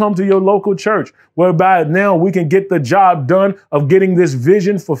tithes come to your local church, whereby now we can get the job done of getting this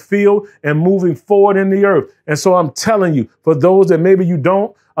vision fulfilled and moving forward in the earth. And so I'm telling you, for those that maybe you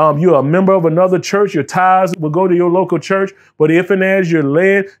don't, you're a member of another church, your tithes will go to your local church. But if and as you're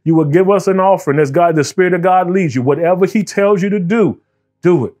led, you will give us an offering as God, the Spirit of God leads you. Whatever he tells you to do,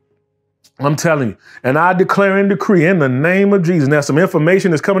 do it. I'm telling you. And I declare and decree in the name of Jesus. Now, some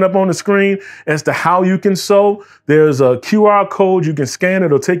information is coming up on the screen as to how you can sow. There's a QR code. You can scan it.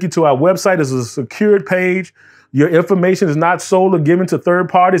 It'll take you to our website. It's a secured page. Your information is not sold or given to third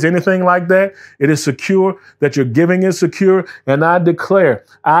parties, anything like that. It is secure, that your giving is secure. And I declare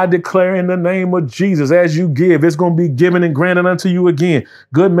in the name of Jesus, as you give, it's going to be given and granted unto you again.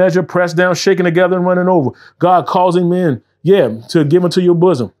 Good measure, pressed down, shaken together and running over. God causing men, to give into your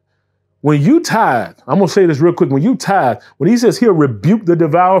bosom. When you tithe, I'm going to say this real quick. When you tithe, when he says he'll rebuke the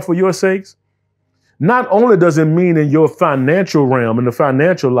devourer for your sakes, not only does it mean in your financial realm, in the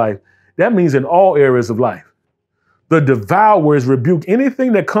financial life, that means in all areas of life. The devourer is rebuked.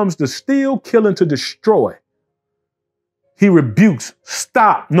 Anything that comes to steal, kill, and to destroy, he rebukes.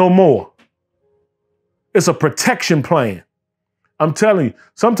 Stop, no more. It's a protection plan. I'm telling you,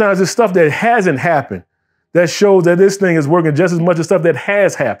 sometimes it's stuff that hasn't happened that shows that this thing is working just as much as stuff that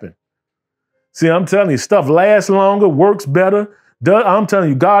has happened. See, I'm telling you, stuff lasts longer, works better. I'm telling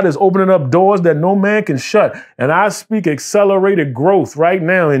you, God is opening up doors that no man can shut. And I speak accelerated growth right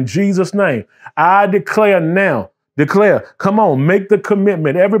now in Jesus' name. I declare now, come on, make the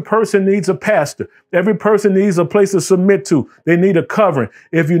commitment. Every person needs a pastor. Every person needs a place to submit to. They need a covering.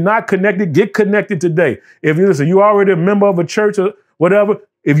 If you're not connected, get connected today. If you're already a member of a church or whatever,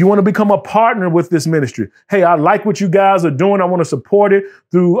 if you want to become a partner with this ministry, hey, I like what you guys are doing. I want to support it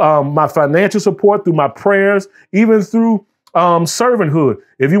through my financial support, through my prayers, even through servanthood.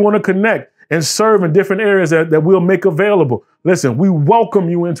 If you want to connect and serve in different areas that we'll make available, listen, we welcome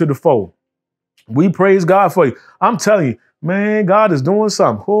you into the fold. We praise God for you. I'm telling you, man, God is doing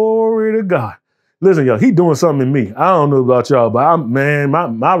something. Glory to God. Listen, y'all, He's doing something in me. I don't know about y'all, but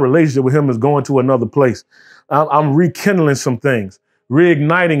my relationship with Him is going to another place. I'm rekindling some things,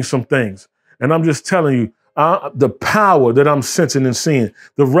 reigniting some things. And I'm just telling you, the power that I'm sensing and seeing,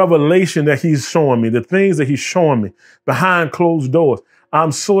 the revelation that He's showing me, the things that He's showing me behind closed doors.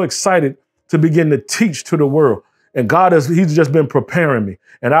 I'm so excited to begin to teach to the world. And He's just been preparing me.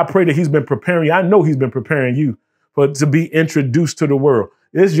 And I pray that He's been preparing you. I know He's been preparing you to be introduced to the world.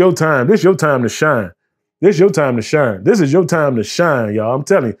 It's your time. This is your time to shine. This is your time to shine. This is your time to shine, y'all. I'm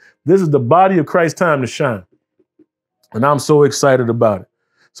telling you, this is the body of Christ's time to shine. And I'm so excited about it.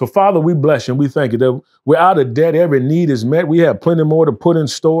 So, Father, we bless you and we thank you that we're out of debt. Every need is met. We have plenty more to put in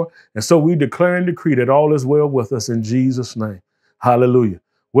store. And so we declare and decree that all is well with us in Jesus' name. Hallelujah.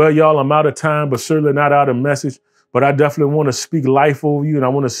 Well, y'all, I'm out of time, but certainly not out of message. But I definitely want to speak life over you, and I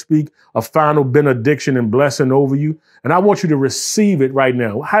want to speak a final benediction and blessing over you. And I want you to receive it right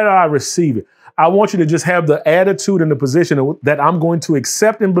now. How do I receive it? I want you to just have the attitude and the position that I'm going to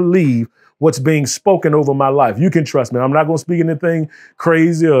accept and believe what's being spoken over my life. You can trust me. I'm not going to speak anything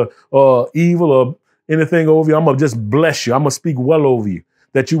crazy or evil or anything over you. I'm going to just bless you. I'm going to speak well over you,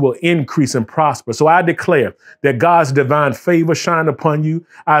 that you will increase and prosper. So I declare that God's divine favor shine upon you.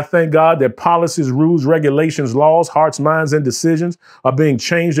 I thank God that policies, rules, regulations, laws, hearts, minds, and decisions are being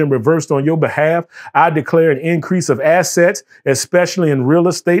changed and reversed on your behalf. I declare an increase of assets, especially in real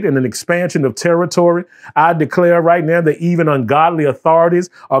estate, and an expansion of territory. I declare right now that even ungodly authorities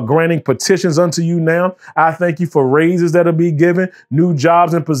are granting petitions unto you now. I thank you for raises that will be given, new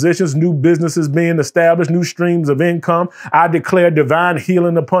jobs and positions, new businesses being established, new streams of income. I declare divine healing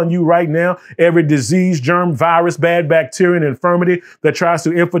upon you right now. Every disease, germ, virus, bad bacteria, and infirmity that tries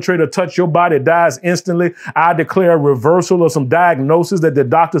to infiltrate or touch your body dies instantly. I declare a reversal of some diagnosis that the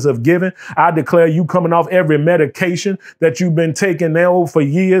doctors have given. I declare you coming off every medication that you've been taking now for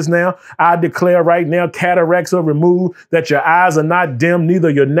years now. I declare right now cataracts are removed, that your eyes are not dim, neither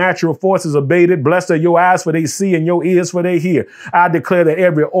your natural forces abated. Blessed are your eyes for they see and your ears for they hear. I declare that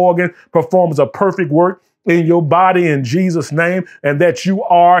every organ performs a perfect work in your body in Jesus' name, and that you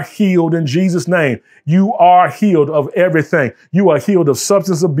are healed in Jesus' name. You are healed of everything. You are healed of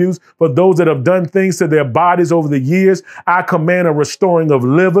substance abuse. For those that have done things to their bodies over the years, I command a restoring of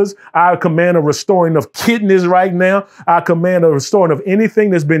livers. I command a restoring of kidneys right now. I command a restoring of anything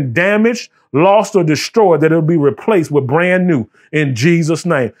that's been damaged, lost, or destroyed, that it'll be replaced with brand new in Jesus'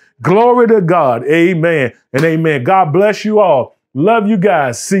 name. Glory to God. Amen and amen. God bless you all. Love you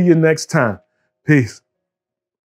guys. See you next time. Peace.